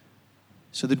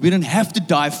so that we don't have to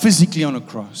die physically on a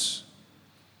cross.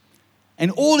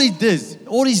 And all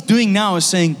he's doing now is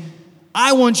saying,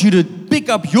 I want you to pick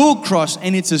up your cross,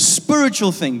 and it's a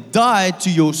spiritual thing. Die to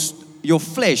your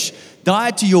flesh,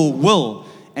 die to your will,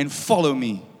 and follow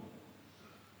me.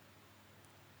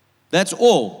 That's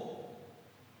all.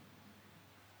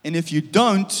 And if you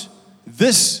don't,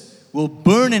 this will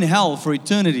burn in hell for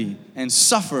eternity and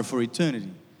suffer for eternity.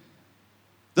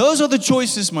 Those are the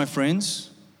choices, my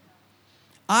friends.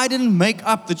 I didn't make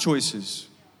up the choices.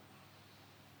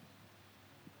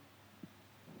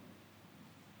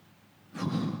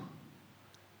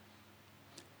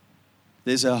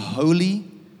 There's a holy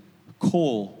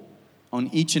call on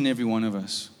each and every one of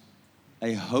us.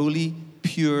 A holy,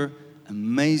 pure,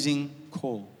 amazing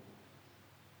call.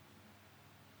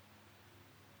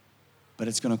 But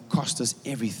it's going to cost us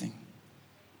everything.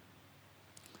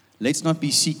 Let's not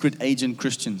be secret agent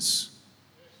Christians.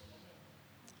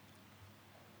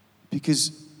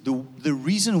 Because the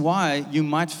reason why you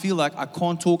might feel like, I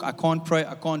can't talk, I can't pray,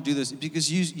 I can't do this,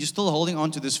 because you're still holding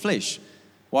on to this flesh.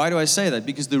 Why do I say that?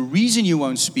 Because the reason you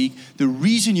won't speak, the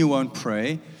reason you won't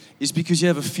pray, is because you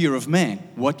have a fear of man.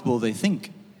 What will they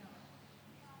think?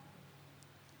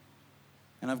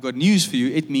 And I've got news for you.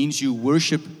 It means you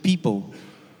worship people.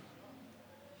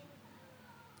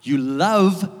 You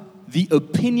love the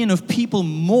opinion of people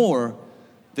more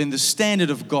than the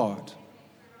standard of God.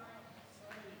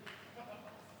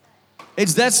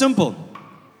 It's that simple.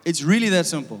 It's really that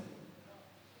simple.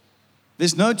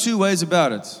 There's no two ways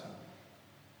about it.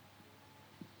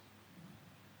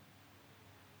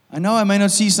 I know I may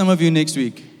not see some of you next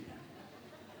week.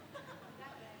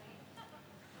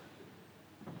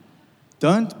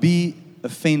 Don't be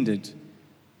offended.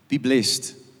 Be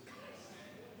blessed.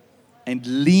 And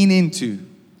lean into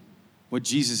what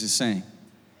Jesus is saying.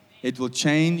 It will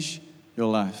change your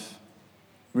life.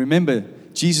 Remember,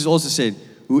 Jesus also said,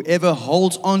 whoever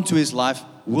holds on to his life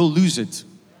will lose it.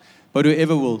 But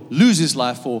whoever will lose his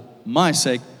life for my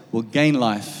sake will gain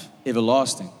life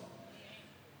everlasting.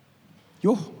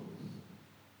 Yo.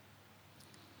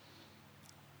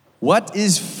 What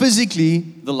is physically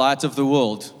the light of the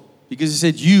world? Because he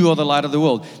said, you are the light of the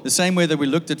world. The same way that we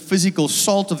looked at physical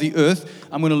salt of the earth,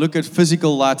 I'm going to look at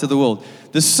physical light of the world.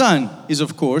 The sun is,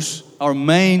 of course, our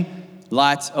main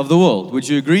light of the world. Would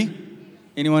you agree?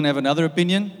 Anyone have another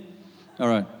opinion? All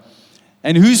right.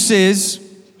 And who says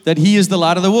that he is the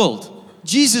light of the world?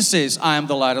 Jesus says, I am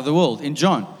the light of the world in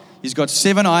John. He's got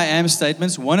 7 I am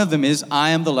statements. One of them is, I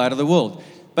am the light of the world.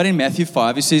 But in Matthew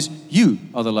 5, he says, you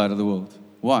are the light of the world.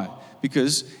 Why?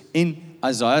 Because in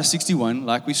Isaiah 61,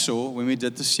 like we saw when we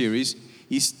did the series,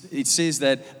 it says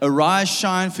that, arise,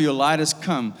 shine, for your light has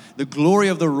come. The glory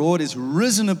of the Lord is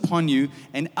risen upon you,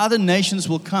 and other nations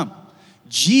will come.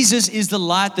 Jesus is the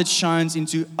light that shines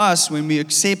into us when we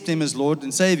accept him as Lord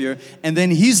and Savior, and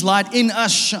then his light in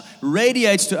us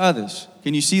radiates to others.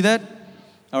 Can you see that?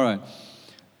 All right.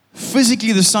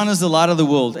 Physically, the sun is the light of the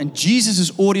world, and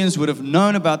Jesus' audience would have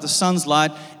known about the sun's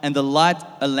light and the light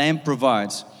a lamp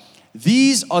provides.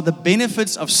 These are the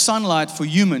benefits of sunlight for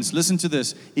humans. Listen to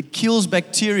this. It kills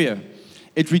bacteria.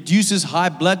 It reduces high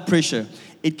blood pressure.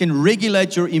 It can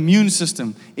regulate your immune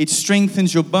system. It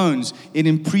strengthens your bones. It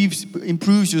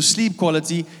improves your sleep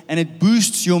quality, and it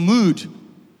boosts your mood.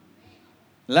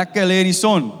 Lekker lê in die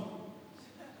son.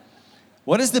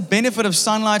 What is the benefit of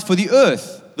sunlight for the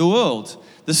earth, the world?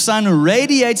 The sun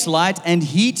radiates light and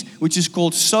heat, which is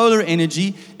called solar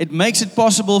energy. It makes it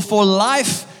possible for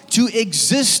life to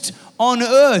exist on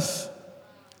earth.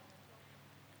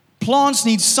 Plants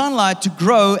need sunlight to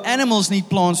grow. Animals need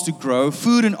plants to grow,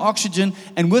 food and oxygen.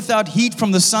 And without heat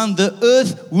from the sun, the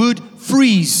earth would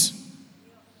freeze.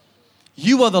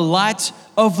 You are the light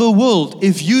of the world.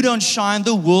 If you don't shine,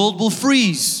 the world will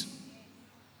freeze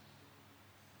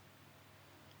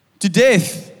to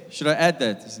death. Should I add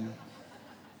that?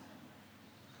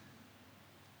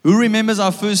 Who remembers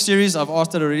our first series? I've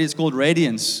asked it already. It's called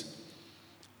Radiance.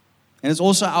 And it's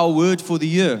also our word for the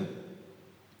year.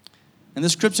 And the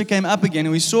scripture came up again,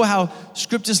 and we saw how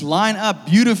scriptures line up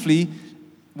beautifully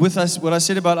with us, what I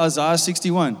said about Isaiah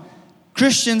 61.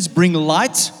 Christians bring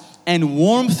light and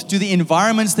warmth to the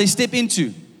environments they step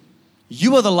into.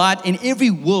 You are the light in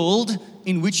every world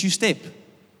in which you step.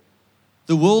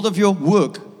 The world of your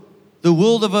work, the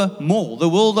world of a mall, the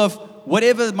world of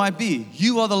whatever it might be.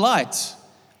 You are the light.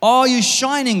 Are you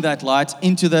shining that light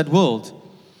into that world?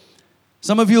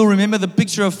 Some of you will remember the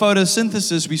picture of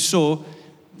photosynthesis we saw,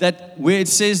 that where it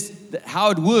says that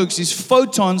how it works is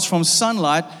photons from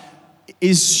sunlight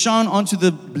is shone onto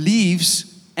the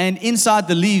leaves, and inside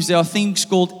the leaves there are things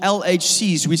called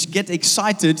LHCs which get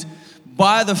excited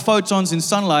by the photons in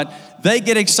sunlight. They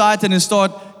get excited and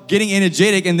start getting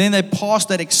energetic, and then they pass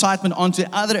that excitement onto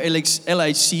other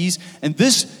LHCs, and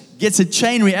this gets a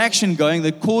chain reaction going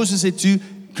that causes it to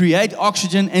create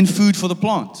oxygen and food for the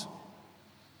plant.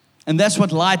 And that's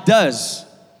what light does.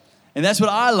 And that's what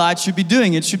our light should be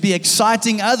doing. It should be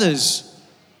exciting others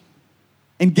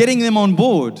and getting them on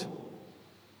board.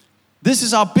 This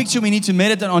is our picture we need to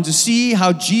meditate on, to see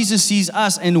how Jesus sees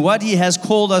us and what he has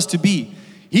called us to be.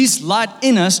 His light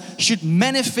in us should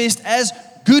manifest as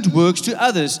good works to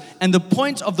others. And the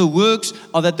point of the works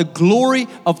are that the glory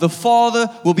of the Father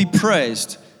will be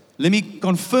praised. Let me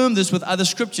confirm this with other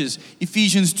scriptures.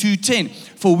 Ephesians 2:10.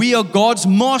 For we are God's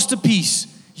masterpiece.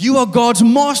 You are God's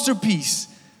masterpiece.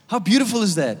 How beautiful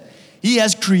is that? He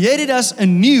has created us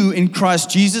anew in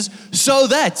Christ Jesus so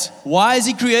that, why has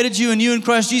He created you anew in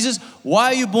Christ Jesus? Why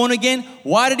are you born again?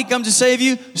 Why did He come to save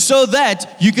you? So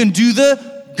that you can do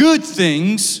the good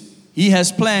things He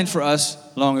has planned for us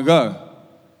long ago.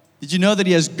 Did you know that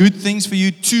He has good things for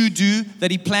you to do that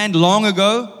He planned long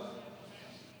ago?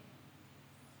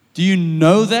 Do you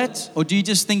know that? Or do you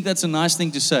just think that's a nice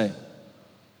thing to say?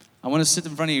 I want to sit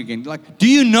in front of you again. Like, do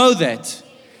you know that?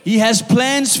 He has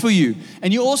plans for you.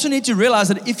 And you also need to realize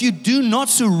that if you do not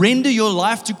surrender your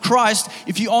life to Christ,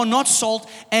 if you are not salt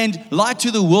and light to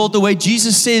the world the way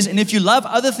Jesus says, and if you love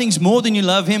other things more than you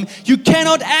love Him, you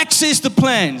cannot access the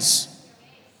plans.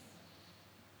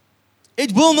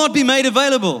 It will not be made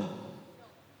available.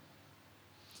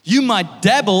 You might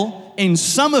dabble in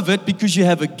some of it because you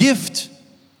have a gift,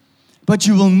 but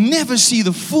you will never see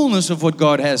the fullness of what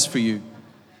God has for you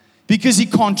because He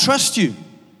can't trust you.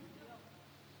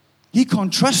 He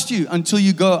can't trust you until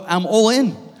you go, I'm all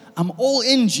in. I'm all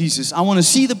in, Jesus. I want to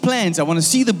see the plans. I want to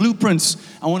see the blueprints.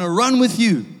 I want to run with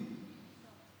you.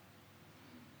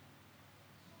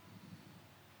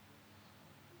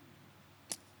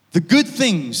 The good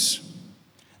things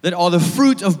that are the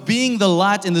fruit of being the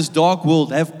light in this dark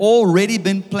world have already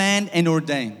been planned and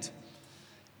ordained.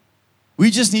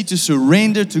 We just need to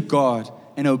surrender to God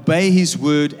and obey His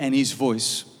word and His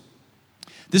voice.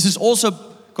 This is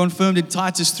also confirmed in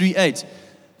Titus 3:8,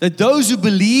 that those who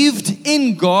believed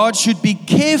in God should be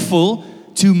careful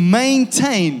to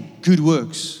maintain good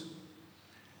works.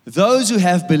 Those who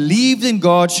have believed in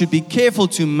God should be careful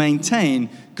to maintain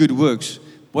good works.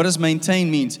 What does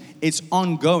maintain mean? It's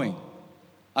ongoing.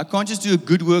 I can't just do a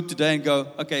good work today and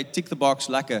go, okay, tick the box,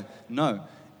 lekker. No,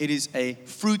 it is a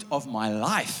fruit of my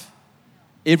life.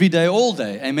 Every day, all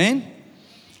day. Amen?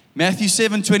 Matthew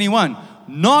 7:21.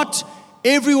 Not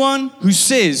everyone who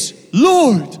says,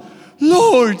 Lord,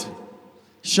 Lord,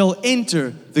 shall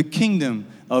enter the kingdom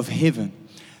of heaven,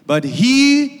 but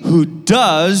he who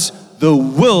does the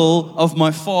will of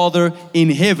my Father in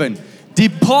heaven.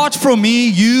 Depart from me,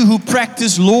 you who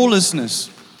practice lawlessness.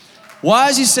 Why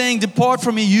is He saying, depart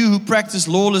from me, you who practice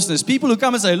lawlessness? People who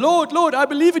come and say, Lord, Lord, I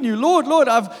believe in you. Lord, Lord,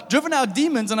 I've driven out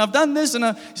demons and I've done this. He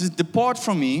says, depart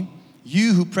from me,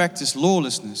 you who practice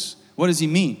lawlessness. What does He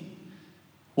mean?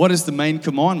 What is the main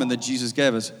commandment that Jesus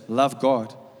gave us? Love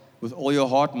God with all your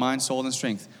heart, mind, soul, and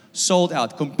strength. Sold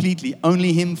out completely,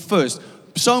 only Him first.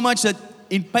 So much that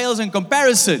it pales in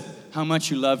comparison how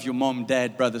much you love your mom,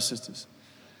 dad, brothers, sisters.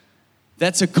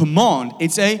 That's a command.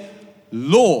 It's a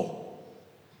law.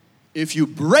 If you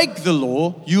break the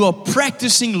law, you are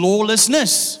practicing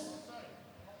lawlessness.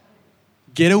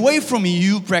 Get away from me,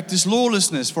 you practice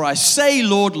lawlessness. For I say,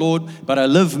 Lord, Lord, but I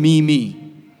live me.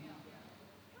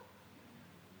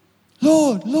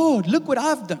 Lord, Lord, look what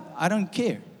I've done. I don't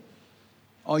care.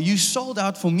 Are you sold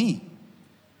out for me?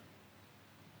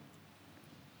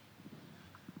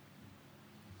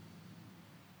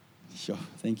 Sure.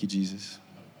 Thank you, Jesus.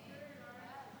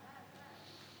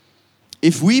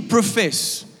 If we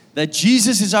profess that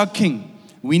Jesus is our King,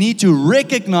 we need to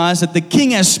recognize that the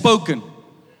King has spoken.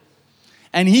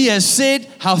 And He has said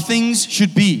how things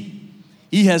should be.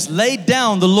 He has laid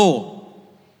down the law.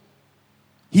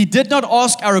 He did not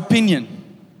ask our opinion.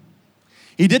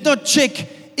 He did not check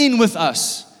in with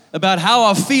us about how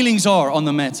our feelings are on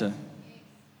the matter.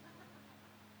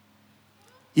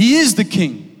 He is the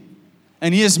King,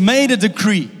 and He has made a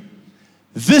decree.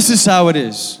 This is how it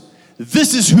is.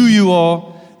 This is who you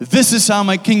are. This is how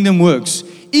my kingdom works.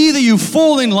 Either you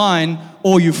fall in line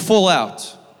or you fall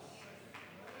out.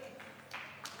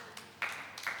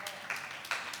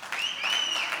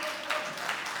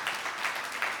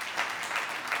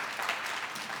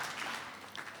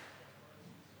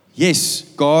 Yes,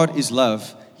 God is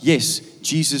love. Yes,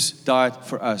 Jesus died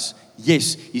for us.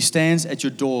 Yes, He stands at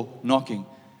your door knocking.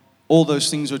 All those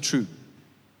things are true.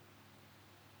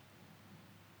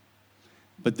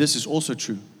 But this is also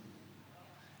true.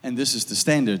 And this is the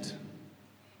standard.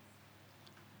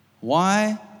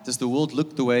 Why does the world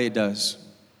look the way it does?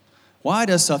 Why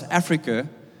does South Africa,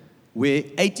 where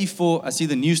 84, I see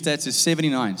the new stats is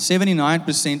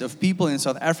 79% of people in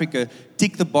South Africa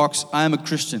tick the box, I am a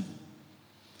Christian.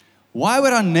 Why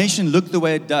would our nation look the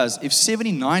way it does if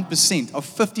 79% of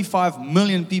 55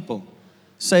 million people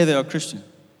say they are Christian?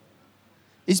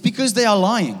 It's because they are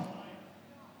lying.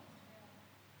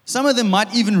 Some of them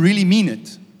might even really mean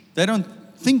it. They don't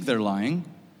think they're lying.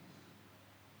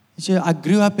 They say, I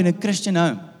grew up in a Christian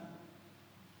home.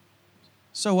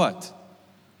 So what?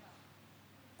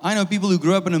 I know people who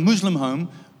grew up in a Muslim home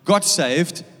got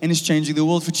saved, and is changing the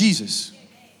world for Jesus.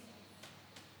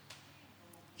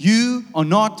 You are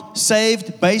not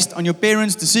saved based on your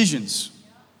parents' decisions.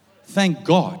 Thank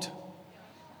God.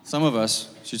 Some of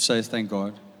us should say thank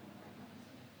God.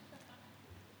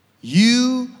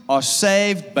 You are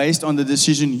saved based on the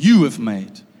decision you have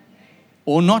made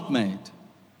or not made.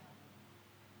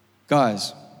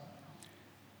 Guys,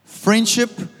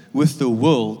 friendship with the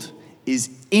world is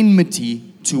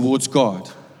enmity towards God.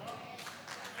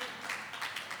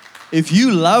 If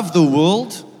you love the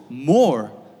world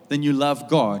more than you love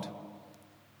God,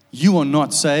 you are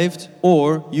not saved,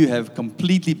 or you have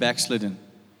completely backslidden.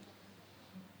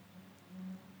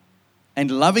 And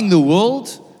loving the world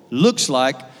looks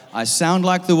like I sound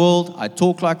like the world, I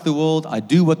talk like the world, I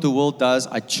do what the world does,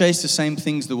 I chase the same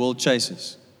things the world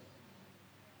chases.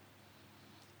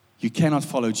 You cannot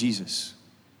follow Jesus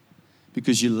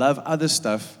because you love other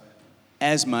stuff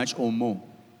as much or more.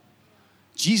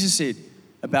 Jesus said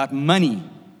about money,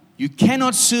 you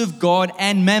cannot serve God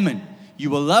and mammon. You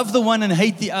will love the one and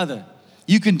hate the other.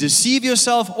 You can deceive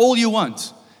yourself all you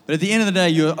want, but at the end of the day,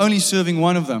 you're only serving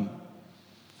one of them.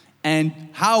 And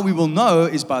how we will know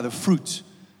is by the fruit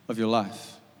of your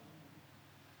life.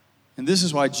 And this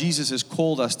is why Jesus has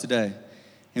called us today.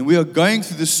 And we are going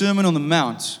through the Sermon on the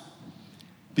Mount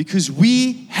because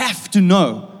we have to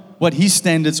know what His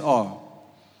standards are.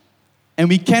 And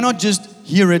we cannot just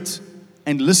hear it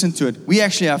and listen to it. We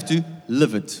actually have to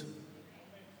live it.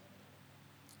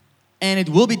 And it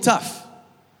will be tough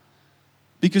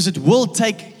because it will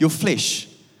take your flesh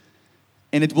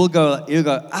and it will go, you'll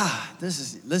go,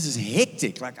 this is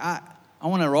hectic. Like I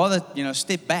want to rather,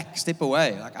 step back, step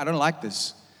away. Like I don't like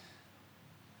this.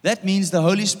 That means the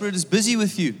Holy Spirit is busy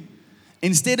with you.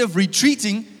 Instead of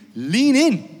retreating, lean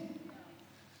in.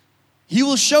 He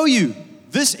will show you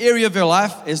this area of your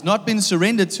life has not been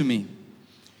surrendered to me.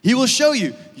 He will show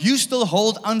you still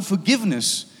hold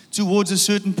unforgiveness towards a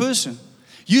certain person.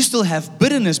 You still have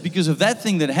bitterness because of that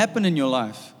thing that happened in your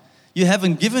life. You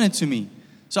haven't given it to me,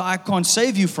 so I can't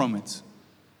save you from it.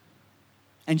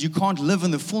 And you can't live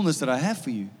in the fullness that I have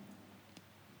for you.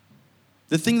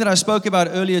 The thing that I spoke about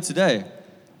earlier today,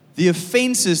 the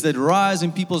offenses that rise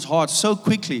in people's hearts so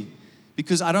quickly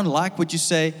because I don't like what you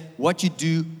say, what you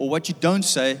do, or what you don't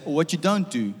say, or what you don't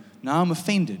do. Now I'm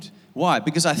offended. Why?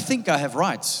 Because I think I have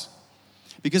rights.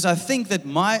 Because I think that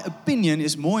my opinion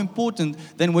is more important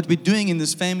than what we're doing in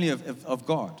this family of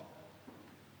God.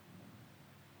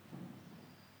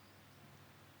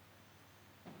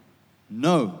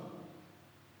 No.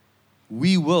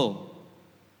 We will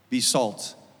be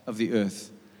salt of the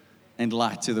earth and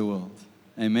light to the world.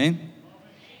 Amen?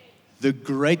 The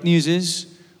great news is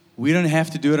we don't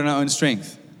have to do it on our own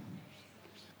strength.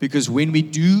 Because when we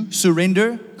do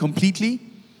surrender completely,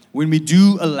 when we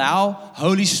do allow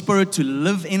Holy Spirit to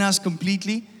live in us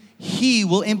completely, He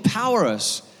will empower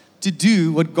us to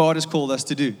do what God has called us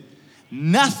to do.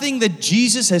 Nothing that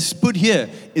Jesus has put here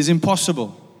is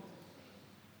impossible.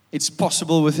 It's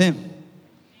possible with Him.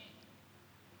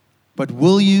 But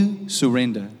will you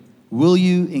surrender? Will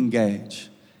you engage?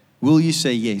 Will you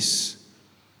say yes?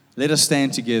 Let us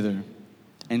stand together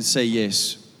and say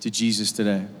yes to Jesus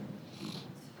today.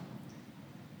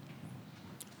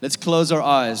 Let's close our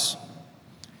eyes.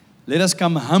 Let us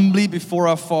come humbly before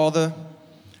our Father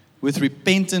with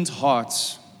repentant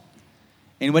hearts.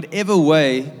 In whatever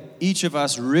way each of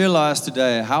us realize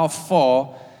today how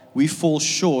far we fall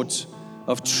short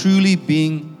of truly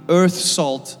being earth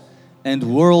salt and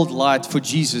world light for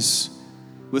Jesus,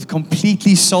 with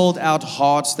completely sold out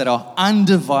hearts that are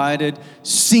undivided,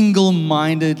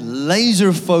 single-minded,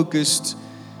 laser-focused,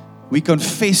 we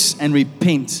confess and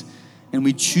repent. And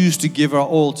we choose to give our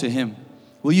all to Him.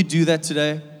 Will you do that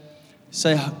today?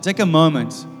 Take a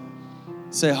moment.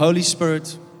 Say, Holy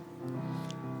Spirit,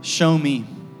 show me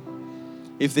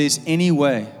if there's any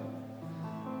way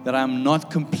that I'm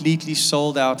not completely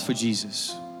sold out for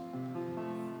Jesus.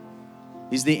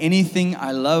 Is there anything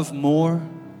I love more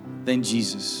than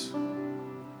Jesus?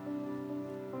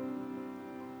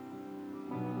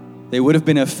 There would have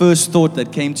been a first thought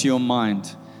that came to your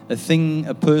mind. A thing,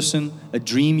 a person, a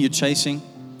dream you're chasing.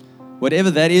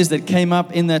 Whatever that is that came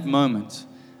up in that moment,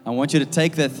 I want you to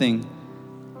take that thing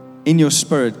in your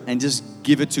spirit and just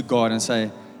give it to God and say,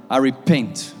 I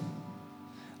repent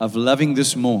of loving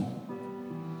this more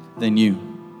than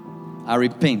you. I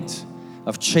repent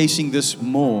of chasing this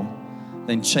more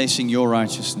than chasing your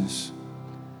righteousness.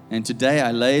 And today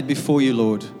I lay it before you,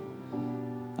 Lord.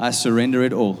 I surrender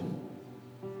it all.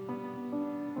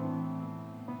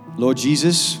 Lord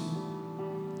Jesus,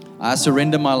 I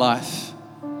surrender my life.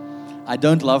 I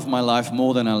don't love my life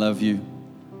more than I love you.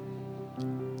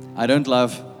 I don't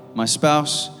love my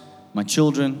spouse, my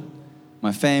children,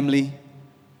 my family,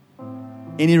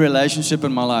 any relationship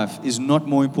in my life is not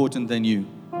more important than you.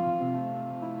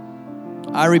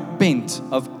 I repent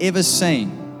of ever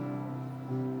saying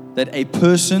that a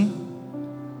person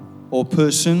or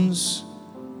persons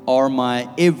are my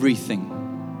everything.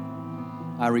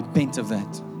 I repent of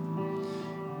that.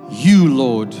 You,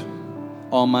 Lord,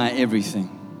 are my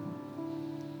everything.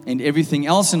 And everything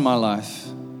else in my life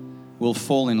will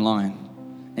fall in line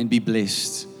and be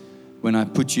blessed when I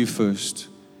put you first.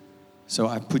 So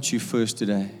I put you first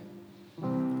today.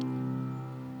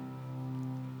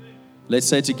 Let's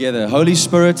say together, Holy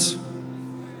Spirit,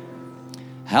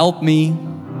 help me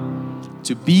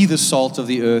to be the salt of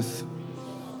the earth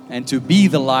and to be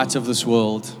the light of this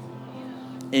world.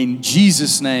 In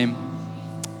Jesus' name,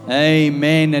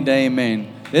 amen and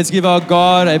amen. Let's give our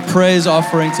God a praise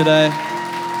offering today.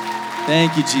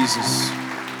 Thank you, Jesus.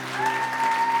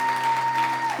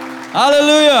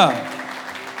 Hallelujah.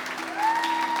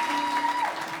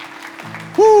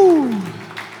 Woo.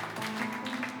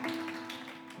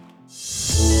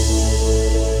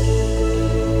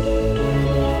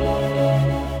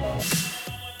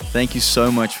 Thank you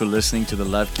so much for listening to the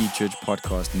Love Key Church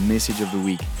podcast message of the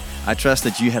week. I trust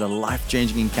that you had a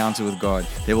life-changing encounter with God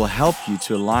that will help you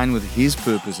to align with His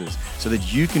purposes so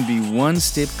that you can be one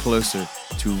step closer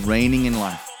to reigning in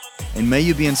life. And may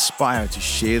you be inspired to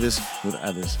share this with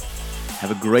others. Have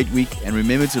a great week, and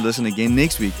remember to listen again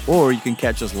next week, or you can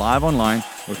catch us live online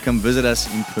or come visit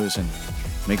us in person.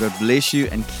 May God bless you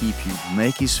and keep you,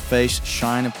 make His face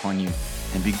shine upon you,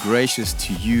 and be gracious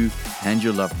to you and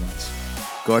your loved ones.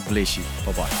 God bless you.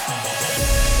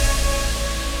 Bye-bye.